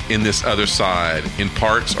in this other side, in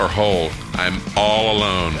parts or whole. I'm all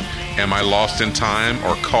alone. Am I lost in time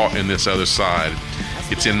or caught in this other side?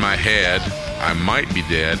 It's in my head. I might be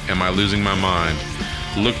dead. Am I losing my mind?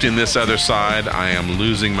 Looked in this other side, I am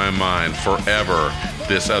losing my mind forever.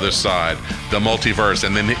 This other side, the multiverse,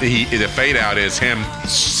 and then the fade out is him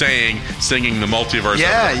singing the multiverse.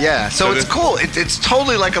 Yeah. So it's cool. It's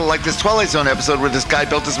totally like this Twilight Zone episode where this guy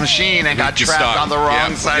built this machine and got trapped on the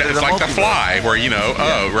wrong side of the multiverse. It's like The Fly, where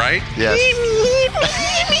right? Yes.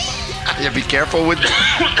 Yeah, be careful with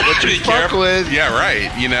what you fuck with. Yeah,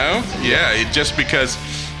 right. Just because.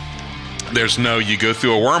 You go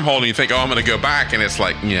through a wormhole and you think, I'm going to go back, and it's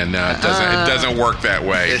like, it doesn't work that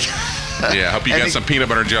way. Yeah, I hope you got some peanut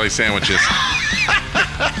butter and jelly sandwiches.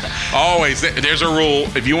 Always, there's a rule.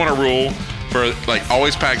 If you want a rule for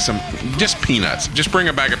always pack some just peanuts. Just bring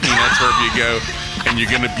a bag of peanuts wherever you go, and you're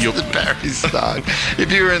gonna be the Barry's song. If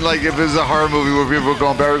you were in if it was a horror movie where people were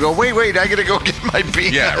going, Barry would go, wait, I gotta go get my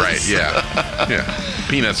peanuts. Yeah, right. Yeah.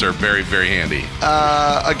 Peanuts are very, very handy.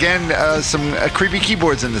 Again, some creepy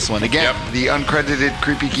keyboards in this one. Again, the uncredited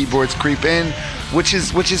creepy keyboards creep in, which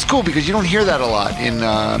is cool because you don't hear that a lot in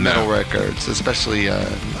metal records, especially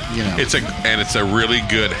It's a really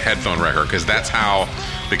good headphone record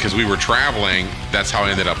because we were traveling. That's how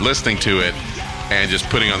I ended up listening to it. And just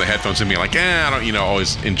putting on the headphones and being like, I don't,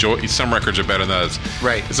 always enjoy. Some records are better than others.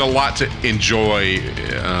 Right. There's a lot to enjoy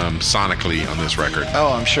sonically on this record.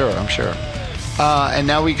 Oh, I'm sure. And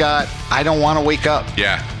now we got I Don't Want to Wake Up.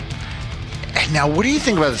 Yeah. And now, what do you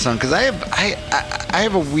think about this song? Because I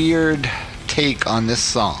have a weird take on this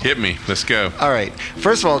song. Hit me. Let's go. All right.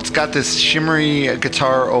 First of all, it's got this shimmery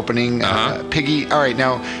guitar opening. Piggy. All right.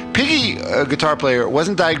 Now, Piggy, a guitar player,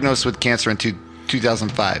 wasn't diagnosed with cancer in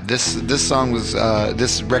 2005. This song was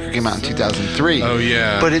this record came out in 2003. Oh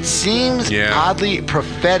yeah. But it seems oddly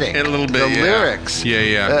prophetic. A little bit. The lyrics.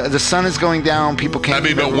 Yeah. The sun is going down. People can't.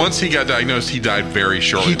 But once he got diagnosed, he died very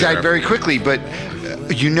shortly. He died very quickly. But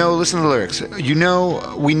listen to the lyrics.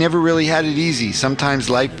 We never really had it easy. Sometimes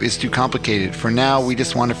life is too complicated. For now, we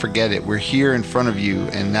just want to forget it. We're here in front of you,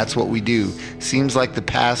 and that's what we do. Seems like the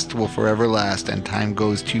past will forever last, and time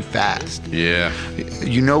goes too fast. Yeah.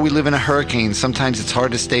 We live in a hurricane. Sometimes it's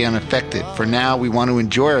hard to stay unaffected. For now, we want to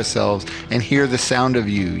enjoy ourselves and hear the sound of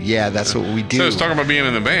you. Yeah, that's what we do. So it's talking about being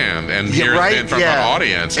in the band and hearing it in front of an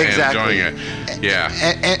audience and enjoying it. Yeah.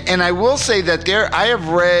 And I will say that I have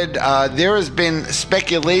read, there has been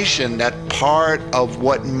speculation that part of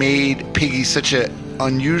what made Piggy such an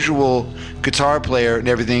unusual guitar player and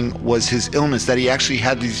everything was his illness, that he actually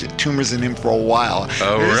had these tumors in him for a while.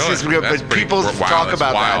 Oh, really? But people talk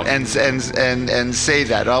about that and say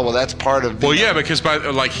that, that's part of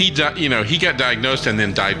because he got diagnosed and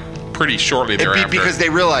then died pretty shortly thereafter. Because they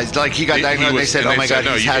realized, he got diagnosed and they said, oh my God,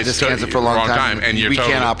 he's had this cancer for a long time. And we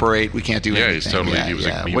can't operate, we can't do anything. He's totally,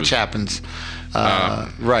 which happens.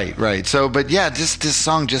 Right. So, but this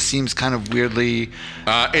song just seems kind of weirdly.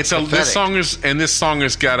 This song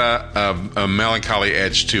has got a melancholy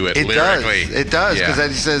edge to it. Lyrically, it does because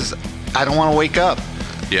he says, "I don't want to wake up."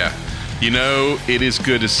 Yeah, it is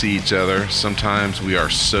good to see each other. Sometimes we are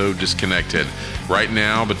so disconnected. Right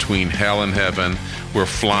now, between hell and heaven, we're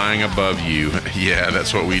flying above you. Yeah,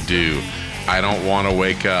 that's what we do. I don't want to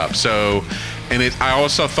wake up. So. And I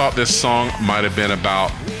also thought this song might have been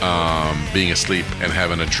about being asleep and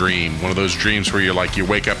having a dream. One of those dreams where you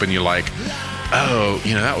wake up and you're like, oh,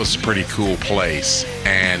 that was a pretty cool place.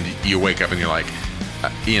 And you wake up and you're like,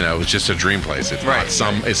 it's just a dream place. It's not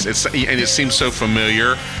some. It's and it seems so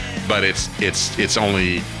familiar, but it's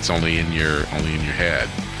only in your head.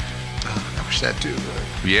 Oh, I wish that too.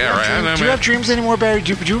 Yeah, right. Do you have dreams anymore, Barry?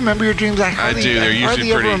 Do you remember your dreams? I do. They're usually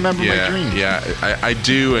pretty. Ever remember my dreams? Yeah, I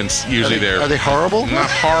do, and usually are they horrible?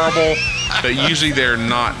 Not horrible, but usually they're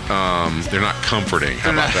not comforting.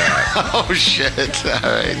 How about that? Oh shit!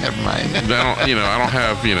 All right, never mind. I don't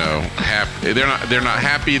have happy. They're not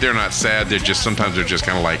happy. They're not sad. Sometimes they're just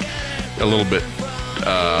kind of like a little bit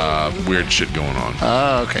weird shit going on.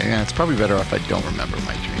 Oh, okay. Yeah, it's probably better if I don't remember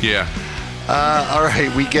my dreams. Yeah. All right,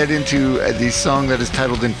 we get into the song that is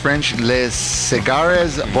titled in French, Les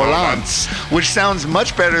Cigares Volants, which sounds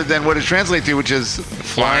much better than what it translates to, which is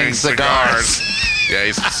Flying Cigars. Yeah,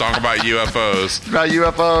 it's a song about UFOs. About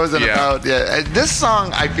UFOs and about... Yeah. This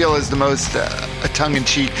song, I feel, is the most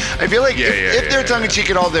tongue-in-cheek. I feel like if they're tongue-in-cheek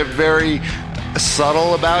at all, they're very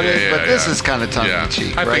subtle about it, but this is kind of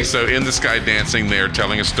tongue-in-cheek, I think so. In the Sky Dancing, they're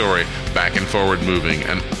telling a story, back and forward moving,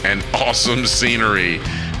 and awesome scenery.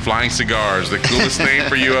 Flying cigars, the coolest name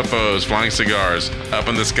for UFOs. Flying cigars up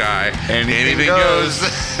in the sky. Anything goes.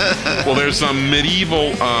 Well, there's some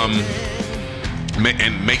medieval and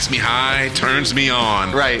makes me high, turns me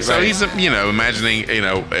on. Right. So he's imagining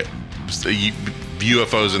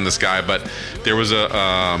UFOs in the sky. But there was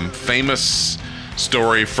a famous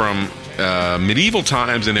story from medieval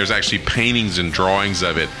times, and there's actually paintings and drawings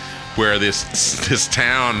of it, where this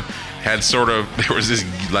town had there was this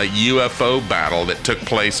UFO battle that took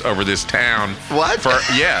place over this town. What?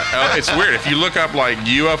 It's weird. If you look up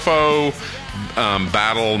UFO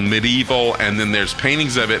battle medieval, and then there's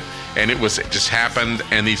paintings of it, and it just happened,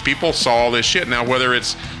 and these people saw all this shit. Now whether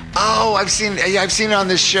it's I've seen it on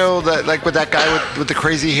this show that with that guy with the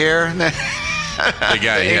crazy hair. The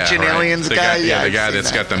guy, Ancient Aliens guy. The guy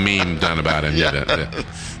that's got the meme done about him.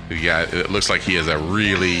 Yeah, it looks like he's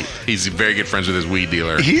very good friends with his weed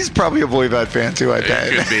dealer. He's probably a Voivod fan too, I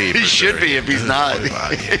bet. He could be. He should be if he's not.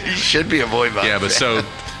 He should be a Voivod fan. Yeah, but so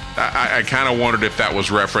I kind of wondered if that was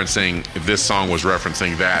referencing, if this song was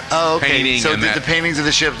referencing that painting. So and the paintings of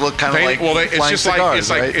the ship look kind of like it's just cigars,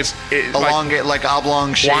 like it's elongate, like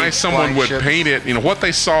oblong shape. Why someone would paint it? What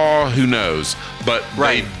they saw, who knows? But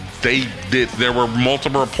they did. There were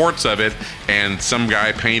multiple reports of it, and some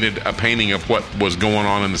guy painted a painting of what was going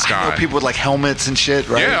on in the sky. I know people with like helmets and shit,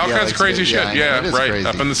 right? Yeah, all kinds of crazy shit. Yeah, right, crazy.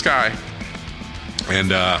 Up in the sky.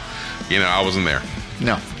 And I wasn't there.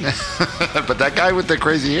 No, but that guy with the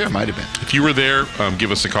crazy hair might have been. If you were there, give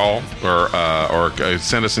us a call or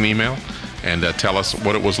send us an email and tell us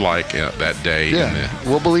what it was like that day. Yeah,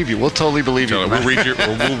 we'll believe you. We'll totally believe you. We'll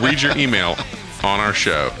read your email on our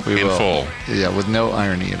show full. Yeah, with no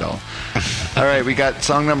irony at all. All right, we got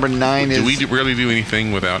song number 9. Do we really do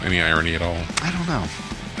anything without any irony at all? I don't know.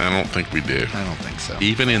 I don't think we do. I don't think so.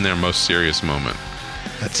 Even in their most serious moment.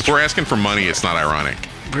 If we're asking for money, it's not ironic.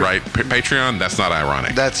 Right, Patreon. That's not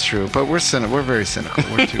ironic. That's true, but we're cynical. We're very cynical.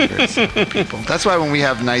 We're two very cynical people. That's why when we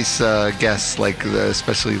have nice guests, like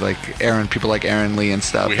especially like Aaron, people like Aaron Lee and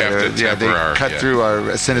stuff, we have to they cut through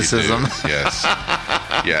our cynicism. Yes,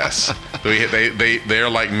 yes. They're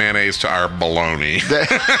like mayonnaise to our bologna.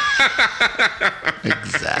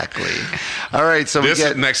 Exactly. All right, so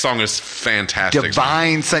this next song is fantastic.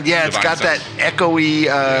 Divine Sun. Yeah, it's got that echoey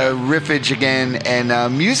riffage again,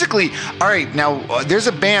 and musically. All right, now there's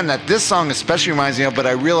a band that this song especially reminds me of, but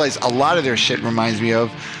I realize a lot of their shit reminds me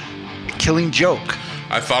of Killing Joke.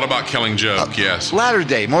 I thought about Killing Joke, yes. Latter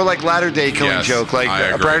Day, more like Latter Day Killing Joke, like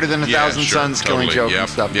Brighter Than a Thousand Suns Killing Joke and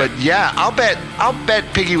stuff. Yep. But yeah, I'll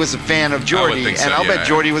bet Piggy was a fan of Geordie, and I'll bet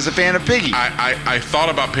Geordie was a fan of Piggy. I thought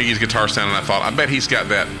about Piggy's guitar sound, and I thought, I bet he's got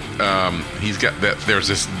that. There's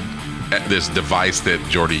this device that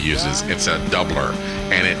Geordie uses. It's a doubler,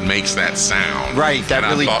 and it makes that sound. Right, that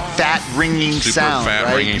really fat ringing sound. Super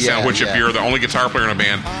fat ringing sound, which if you're the only guitar player in a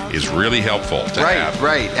band is really helpful to have.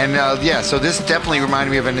 Right, and so this definitely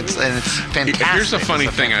reminded me of, and it's fantastic. Here's a funny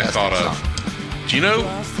thing I thought of. Do you know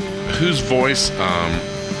whose voice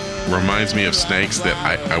reminds me of Snake's that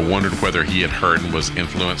I wondered whether he had heard and was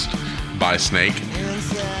influenced by Snake?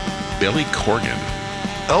 Billy Corgan.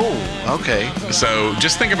 Oh, okay. So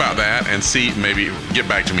just think about that and see, maybe get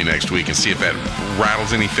back to me next week and see if that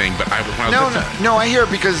rattles anything. But No, I hear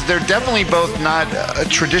it because they're definitely both not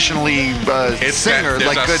traditionally singers,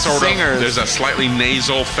 like good singers. There's a slightly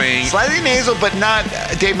nasal thing. Slightly nasal, but not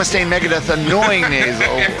Dave Mustaine Megadeth annoying nasal.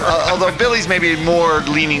 Although Billy's maybe more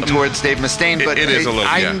leaning towards Dave Mustaine, but it is a little.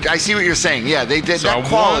 I see what you're saying. Yeah, they did that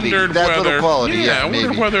quality, little quality. Yeah, I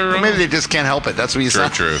wonder whether maybe they just can't help it. That's what you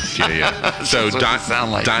sound. True. Yeah. So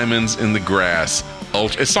sound like. Diamonds in the Grass.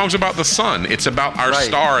 It's songs about the sun. It's about our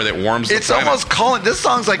star that warms the planet. It's almost this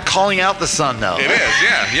song's like calling out the sun, though. It is,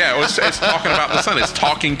 yeah. It's talking about the sun. It's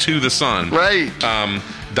talking to the sun. Right.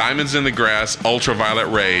 Diamonds in the Grass, ultraviolet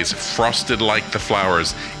rays, frosted like the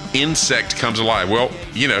flowers. Insect comes alive. Well,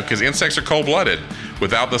 because insects are cold-blooded.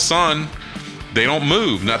 Without the sun, they don't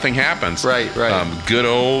move. Nothing happens. Right. Good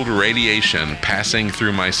old radiation passing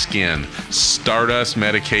through my skin. Stardust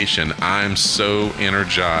medication. I'm so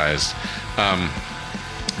energized.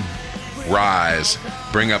 Rise.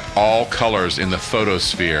 Bring up all colors in the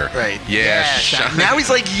photosphere. Right. Yeah. Now he's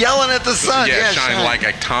like yelling at the sun. Shine like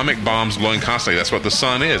atomic bombs blowing constantly. That's what the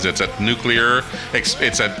sun is. It's a nuclear.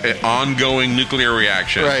 It's an ongoing nuclear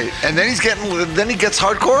reaction. Right. And then he gets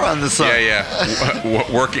hardcore on the sun.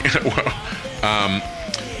 Yeah. Working.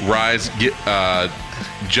 Rise.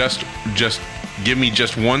 Just give me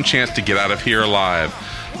just one chance to get out of here alive.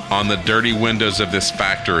 On the dirty windows of this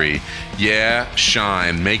factory. Yeah,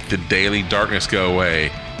 shine. Make the daily darkness go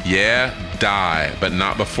away. Yeah, die. But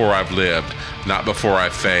not before I've lived. Not before I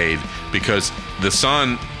fade. Because the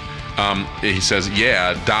sun, he says,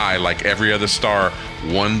 die like every other star.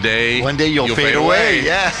 One day you'll fade away.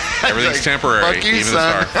 Yeah. Everything's like, temporary. Fuck you, even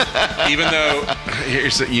son. the star. Even though,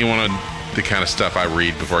 here's you want the kind of stuff I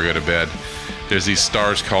read before I go to bed. There's these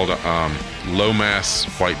stars called low mass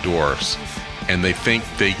white dwarfs. And they think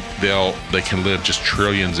they can live just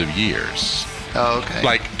trillions of years. Oh,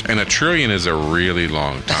 okay. And a trillion is a really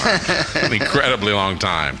long time, an incredibly long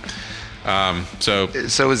time. So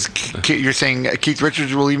is you're saying Keith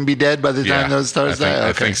Richards will even be dead by the time those stars die?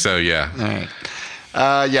 I think so. Yeah. All right.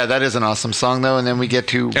 That is an awesome song, though. And then we get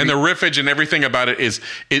to and the riffage and everything about it is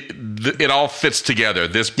it all fits together.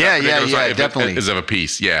 This definitely is of a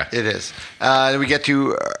piece. Yeah, it is. Then we get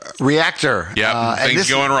to Reactor. Yeah, things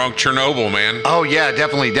going wrong. Chernobyl, man. Oh yeah,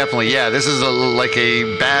 definitely. Yeah, this is like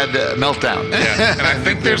a bad meltdown. Yeah, and I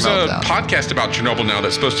think there's a podcast about Chernobyl now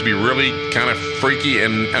that's supposed to be really kind of freaky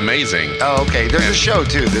and amazing. Oh, okay. There's a show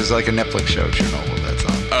too. There's like a Netflix show, Chernobyl, that's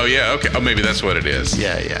on. Oh, yeah, okay. Oh, maybe that's what it is.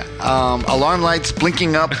 Yeah. Alarm lights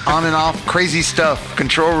blinking up, on and off, crazy stuff,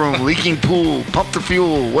 control room, leaking pool, pump the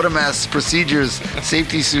fuel, what a mess, procedures,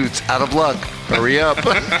 safety suits, out of luck, hurry up.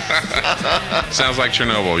 Sounds like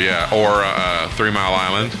Chernobyl, yeah, or 3 Mile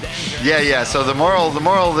Island. Yeah. So the moral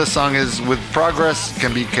of this song is, with progress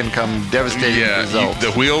can come devastating results.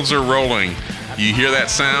 The wheels are rolling. You hear that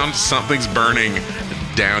sound? Something's burning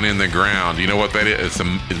down in the ground. You know what that is? It's a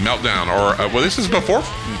meltdown. Or this is before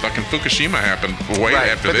fucking Fukushima happened. Way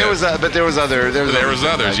after this. There was others.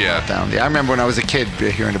 Yeah. Meltdown. Yeah, I remember when I was a kid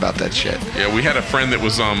hearing about that shit. Yeah, we had a friend that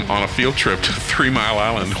was on a field trip to 3 Mile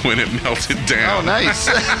Island when it melted down. Oh, nice.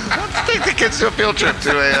 Let's take the kids to a field trip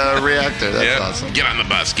to a reactor. That's awesome. Get on the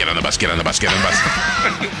bus.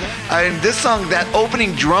 And this song, that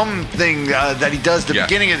opening drum thing that he does, the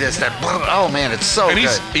beginning of this, oh man, it's so good.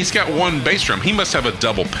 He's got one bass drum. He must have a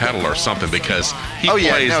double pedal or something, because he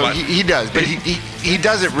plays he does, but he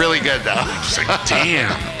does it really good though. It's like,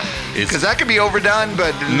 damn. Because that could be overdone,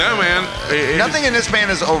 but no, man. Nothing in this band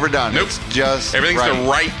is overdone. Nope. It's just everything's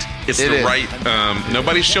right.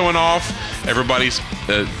 Nobody's showing off. Everybody's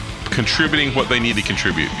contributing what they need to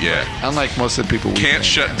contribute. Yeah. Unlike most of the people we can't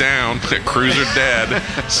shut down. Crews are dead.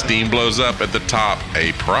 Steam blows up at the top.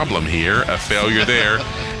 A problem here. A failure there.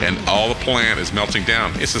 And all the plant is melting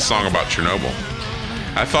down. It's a song about Chernobyl.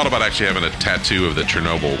 I thought about actually having a tattoo of the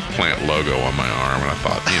Chernobyl plant logo on my arm, and I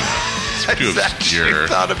thought, it's too obscure. You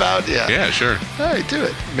thought about, Yeah, sure. All right, do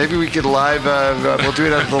it. Maybe we could live. We'll do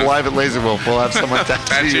it at the live at Laser Wolf. We'll have someone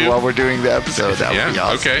tattoo you while we're doing the episode. That would be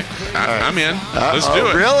awesome. Okay. I'm in. Let's do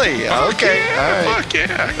it. Really? Okay. Yeah, all right. Fuck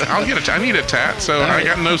yeah. I'll get I need a tat, so I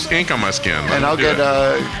got no ink on my skin. And I'll get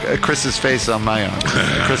Chris's face on my arm.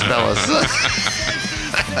 Chris Bellis.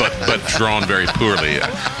 but drawn very poorly.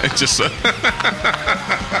 It's just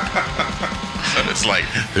it's like,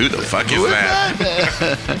 who the fuck is that?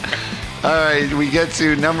 All right, we get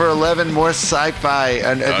to number 11, more sci-fi,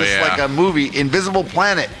 and just like a movie, Invisible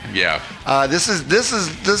Planet. Yeah. This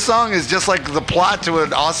song is just like the plot to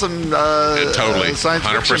an awesome totally science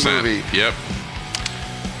 100%. Fiction movie. Yep.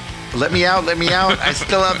 Let me out. I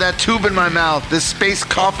still have that tube in my mouth. This space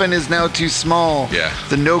coffin is now too small. Yeah.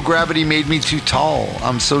 The no gravity made me too tall.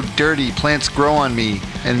 I'm so dirty. Plants grow on me.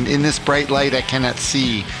 And in this bright light, I cannot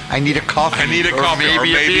see. I need a coffee. Or maybe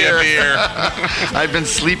a beer. I've been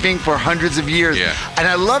sleeping for hundreds of years. Yeah. And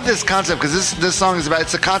I love this concept, because this song is about,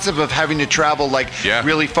 it's a concept of having to travel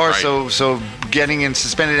really far. Right. So getting in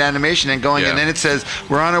suspended animation and going. And then it says,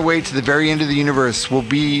 we're on our way to the very end of the universe. We'll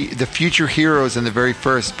be the future heroes in the very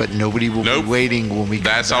first, but nobody will be waiting when we come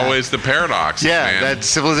That's back. Always the paradox. Yeah, man. that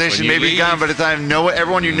civilization may be gone by the time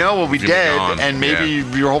everyone you know will be dead, and maybe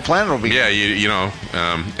your whole planet will be gone. Yeah, you know,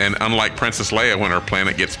 and unlike Princess Leia, when her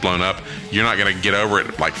planet gets blown up, you're not going to get over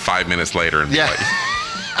it like 5 minutes later. And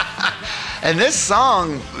And this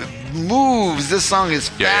song moves. This song is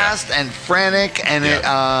fast and frantic, and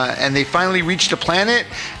and they finally reached a planet.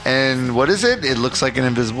 And what is it? It looks like an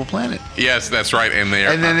invisible planet. Yes, that's right. And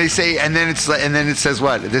then they say, and then it says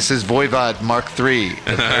what? This is Voivod Mark III.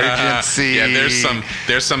 Emergency. Yeah, there's some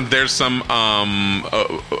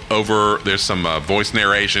voice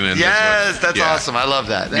narration in this one. That's awesome. I love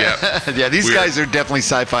that. Yeah, these guys are definitely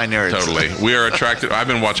sci-fi nerds. Totally. We are attracted. I've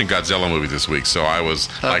been watching Godzilla movies this week, so I was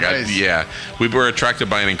nice. We were attracted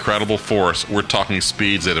by an incredible force. We're talking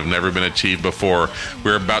speeds that have never been achieved before.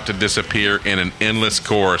 We're about to disappear in an endless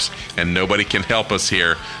course, and nobody can help us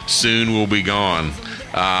here. Soon we'll be gone.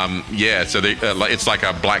 So it's like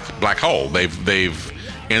a black hole. They've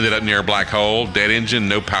ended up near a black hole. Dead engine,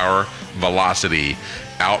 no power, velocity.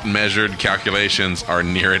 Outmeasured calculations are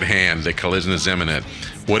near at hand. The collision is imminent.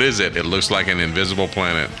 What is it? It looks like an invisible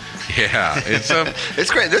planet. Yeah, it's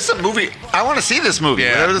great. This is a movie. I want to see this movie.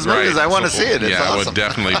 Yeah, whatever this movie is, I want to see it. It's awesome. Well,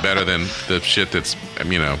 definitely better than the shit that's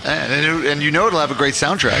And it'll have a great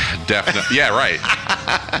soundtrack. Definitely. Yeah, right.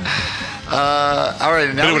 All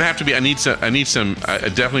right. Now but it would have to be. I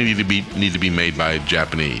definitely need to be made by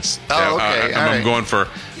Japanese. Oh, okay. I'm going for.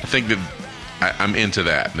 I think that. I'm into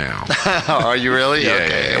that now. Are you really? Yeah,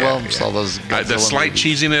 okay. All those the slight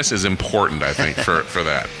cheesiness is important, I think, for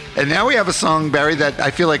that. And now we have a song, Barry, that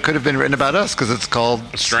I feel like could have been written about us, because it's called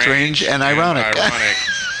Strange and Ironic.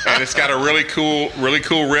 And it's got a really cool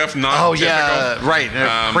riff. Not typical. Right.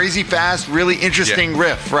 Crazy fast, really interesting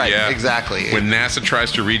riff. Right. Yeah. Exactly. When NASA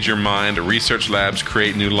tries to read your mind, research labs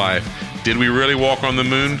create new life. Did we really walk on the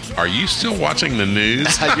moon? Are you still watching the news?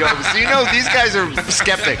 So these guys are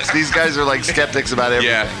skeptics. These guys are like skeptics about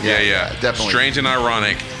everything. Yeah. Definitely. Strange and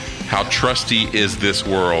ironic. How trusty is this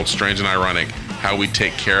world? Strange and ironic. How we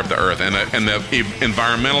take care of the earth. And the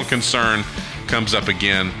environmental concern comes up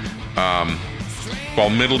again. While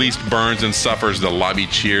Middle East burns and suffers, the lobby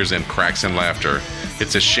cheers and cracks in laughter.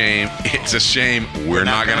 It's a shame. It's a shame. We're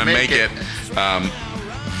not going to make it.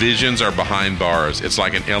 Visions are behind bars. It's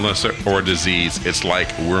like an illness or a disease. It's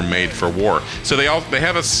like we're made for war. So they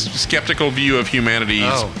have a skeptical view of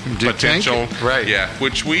humanity's potential, right? Yeah,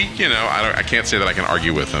 which we, I can't say that I can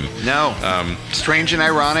argue with them. No. Strange and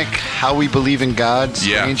ironic how we believe in God.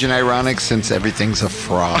 Strange and ironic since everything's a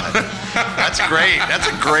fraud. That's great. That's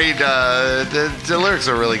a great. The lyrics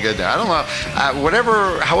are really good there. I don't know.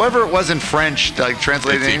 However it was in French, like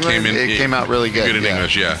translated in English, it came out really good. Good in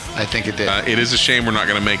English, yeah. I think it did. It is a shame we're not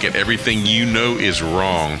going to make it. Everything you know is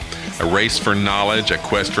wrong. A race for knowledge, a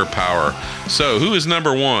quest for power. So, who is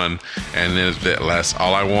number one? And then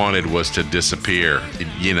all I wanted was to disappear.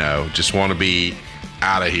 Just want to be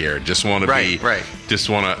out of here. Just want to be. Right. Just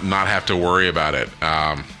want to not have to worry about it.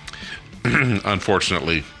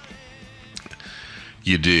 Unfortunately,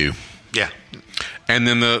 you do. Yeah. And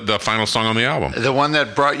then the final song on the album, the one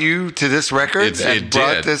that brought you to this record,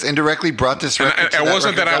 indirectly brought this record. It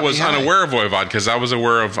wasn't that I was unaware of Voivod, because I was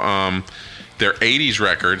aware of their '80s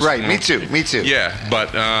records. Right, me too. Yeah,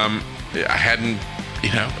 but I hadn't.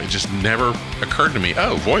 It just never occurred to me.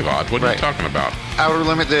 Oh, Voivod, what are you talking about? Outer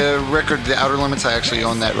Limit, the record, The Outer Limits. I actually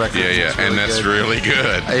own that record. Yeah, and that's really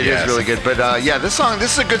good. It is really good. But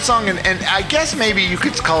this is a good song, and I guess maybe you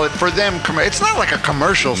could call it for them. It's not like a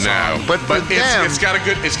commercial song, but for them, it's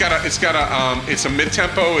a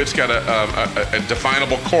mid-tempo. It's got a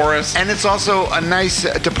definable chorus, and it's also a nice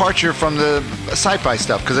departure from the sci-fi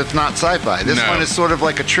stuff, because it's not sci-fi. This one is sort of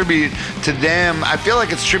like a tribute to them. I feel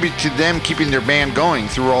like it's a tribute to them keeping their band going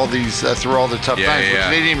through all these through all the tough times, which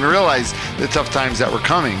they didn't even realize the tough times that were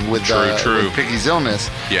coming with Piggy's illness.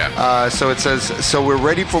 So it says, so we're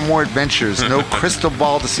ready for more adventures, no crystal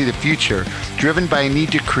ball to see the future, driven by a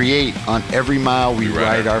need to create, on every mile we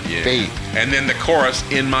ride our fate. And then the chorus,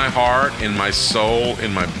 in my heart, in my soul,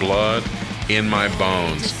 in my blood, in my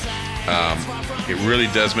bones. It really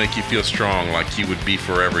does make you feel strong, like you would be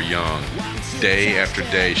forever young, day after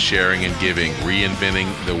day, sharing and giving, reinventing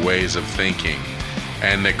the ways of thinking.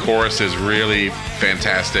 And the chorus is really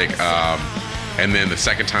fantastic. And then the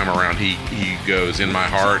second time around, he goes, in my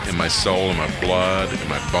heart, in my soul, in my blood, in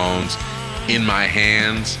my bones, in my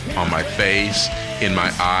hands, on my face, in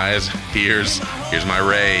my eyes, here's my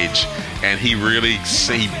rage. And he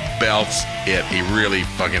belts it. He really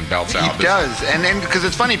fucking belts out. He does. And because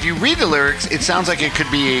it's funny, if you read the lyrics, it sounds like it could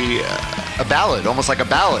be a ballad, almost like a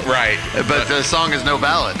ballad. Right. But the song is no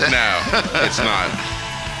ballad. No, it's not.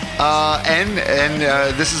 And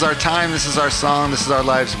this is our time, this is our song, this is our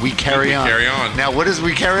lives. We carry on. Carry on. Now, what is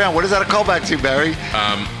We Carry On? What is that a callback to, Barry?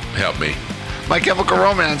 Help me. My Chemical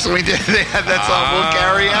Romance. They had that song, We'll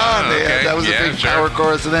Carry On. That was a big power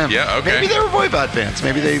chorus to them. Yeah, okay. Maybe they were Voivod fans.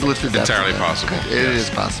 Maybe they lifted that. Entirely possible. It is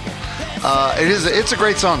possible. It's a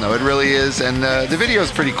great song, though. It really is, and the video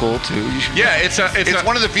is pretty cool too. It's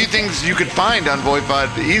one of the few things you could find on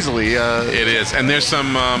Voivod easily. It is, and there's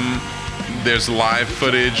some there's live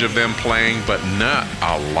footage of them playing, but not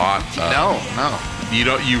a lot. No.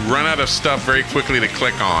 You run out of stuff very quickly to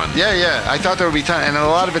click on. Yeah. I thought there would be ton, and a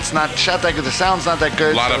lot of it's not shot that good. The sound's not that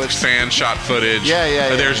good. A lot of fan shot footage.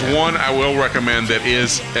 Yeah. There's one I will recommend that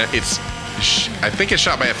is I think it's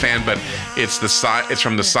shot by a fan, but it's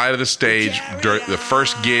from the side of the stage during the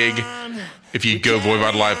first gig. If you go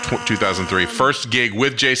Voivod Live 2003, first gig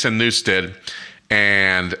with Jason Newsted,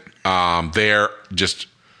 and they're just.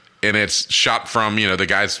 And it's shot from, the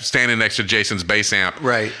guys standing next to Jason's bass amp.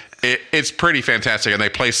 Right. It's pretty fantastic. And they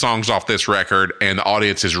play songs off this record, and the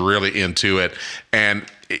audience is really into it. And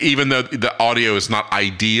even though the audio is not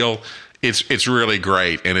ideal, it's really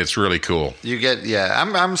great, and it's really cool.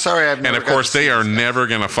 I'm sorry. And of course, they are never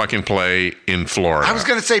going to fucking play in Florida. I was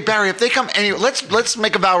going to say, Barry, if they come let's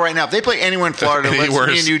make a vow right now. If they play anywhere in Florida, me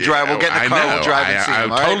and you drive. We'll get in the car. We'll drive and see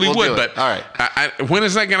them. I totally would, but all right. When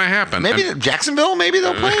is that going to happen? Maybe Jacksonville. Maybe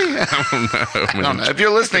they'll play. I don't know. If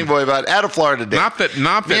you're listening, Voivod, out of Florida, Dave. Not that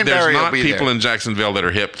there's not people in Jacksonville that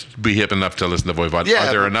are hip enough to listen to Voivod. Yeah,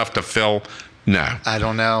 are there enough to fill? No, I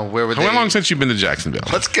don't know. Where would How long since you've been to Jacksonville?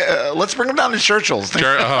 Let's bring them down to Churchill's.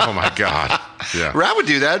 Oh my God! Yeah, Rad would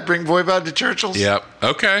do that. Bring Voivod to Churchill's. Yep.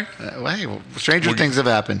 Okay. Stranger things have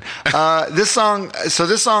happened. This song.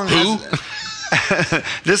 Who?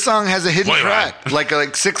 This song has a hidden Voivod. track.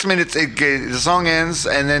 Like 6 minutes. The song ends,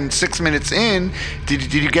 and then 6 minutes in,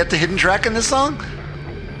 did you get the hidden track in this song?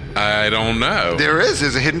 I don't know. There's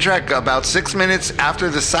a hidden track about 6 minutes after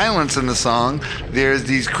the silence in the song. There's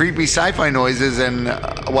these creepy sci-fi noises and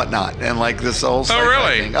whatnot, and like this whole. Oh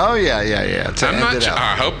really? Thing. Oh yeah. I'm not sure.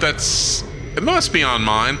 I hope that's. it must be on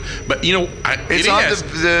mine. But you know, it's on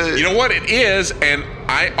the you know what it is, and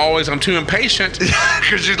I'm too impatient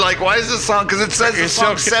because you're like, why is this song? Because it says the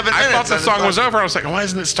song 7 minutes. I thought the song was over. I was like, why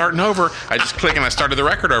isn't it starting over? I just click and I started the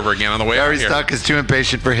record over again on the way out here. Barry Stuck is too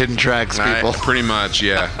impatient for hidden tracks, people. Pretty much,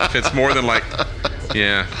 yeah. If it's more than like,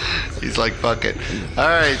 yeah. He's like, fuck it. All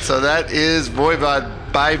right, so that is Voivod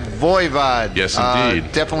by Voivod. Yes,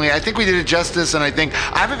 indeed. Definitely. I think we did it justice, and I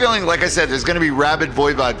have a feeling, like I said, there's going to be rabid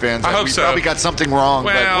Voivod fans. I hope so. We probably got something wrong,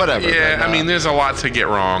 but whatever. Yeah, but, I mean, there's a lot to get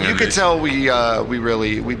wrong. You could tell we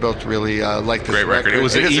both really like this great record. It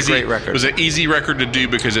was a great record. It was an easy record to do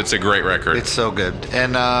because it's a great record. It's so good.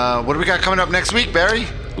 And what do we got coming up next week, Barry?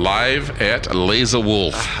 Live at Laser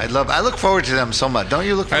Wolf. I look forward to them so much. Don't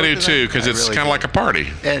you look forward to them? I do too, because it's really kind of like a party.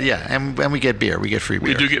 And we get beer. We get free beer.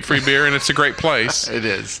 We do get free beer, and it's a great place. It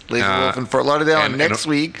is. Laser Wolf in Fort Lauderdale. And next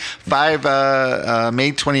week, May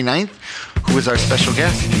 29th, who is our special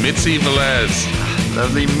guest? Mitzi Velez.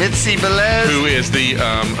 Lovely Mitzi Velez. Who is the,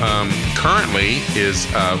 currently is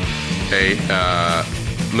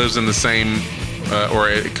lives in the same, or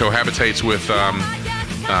cohabitates with,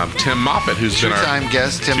 Tim Moffat, who's been our two-time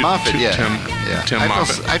guest. Tim Moffat, Tim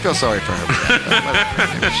Moffat. I feel sorry for her.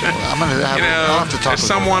 I'll have to talk. There's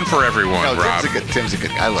someone for everyone. No, Rob. Tim's a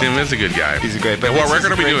good guy. I love Tim him. is a good guy. He's a great. But what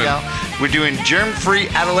record are we doing? We're doing "Germ-Free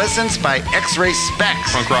Adolescence" by X-Ray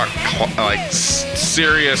Spex. Punk rock,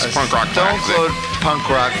 serious punk rock classic. Stone Cold punk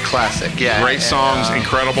rock classic. Yeah. Great songs,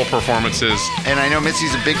 incredible performances. And I know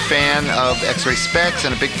Mitzi's a big fan of X-Ray Spex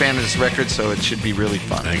and a big fan of this record, so it should be really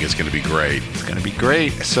fun. I think it's going to be great. It's going to be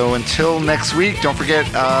great. So until next week, don't forget,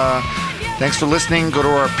 thanks for listening. Go to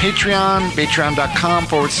our Patreon,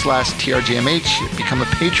 patreon.com/TRGMH. Become a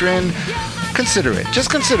patron. Consider it.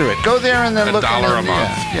 Just consider it. Go there and then look. $1 a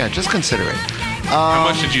month. Yeah, just consider it. How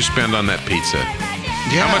much did you spend on that pizza?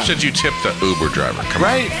 Yeah. How much did you tip the Uber driver? Come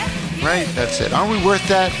on. Right, that's it. Are we worth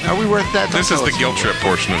that? This is the guilt trip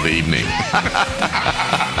portion of the evening.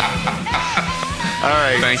 All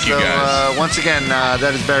right. Thank you, guys. Once again,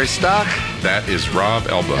 that is Barry Stock. That is Rob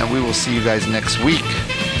Elba. And we will see you guys next week.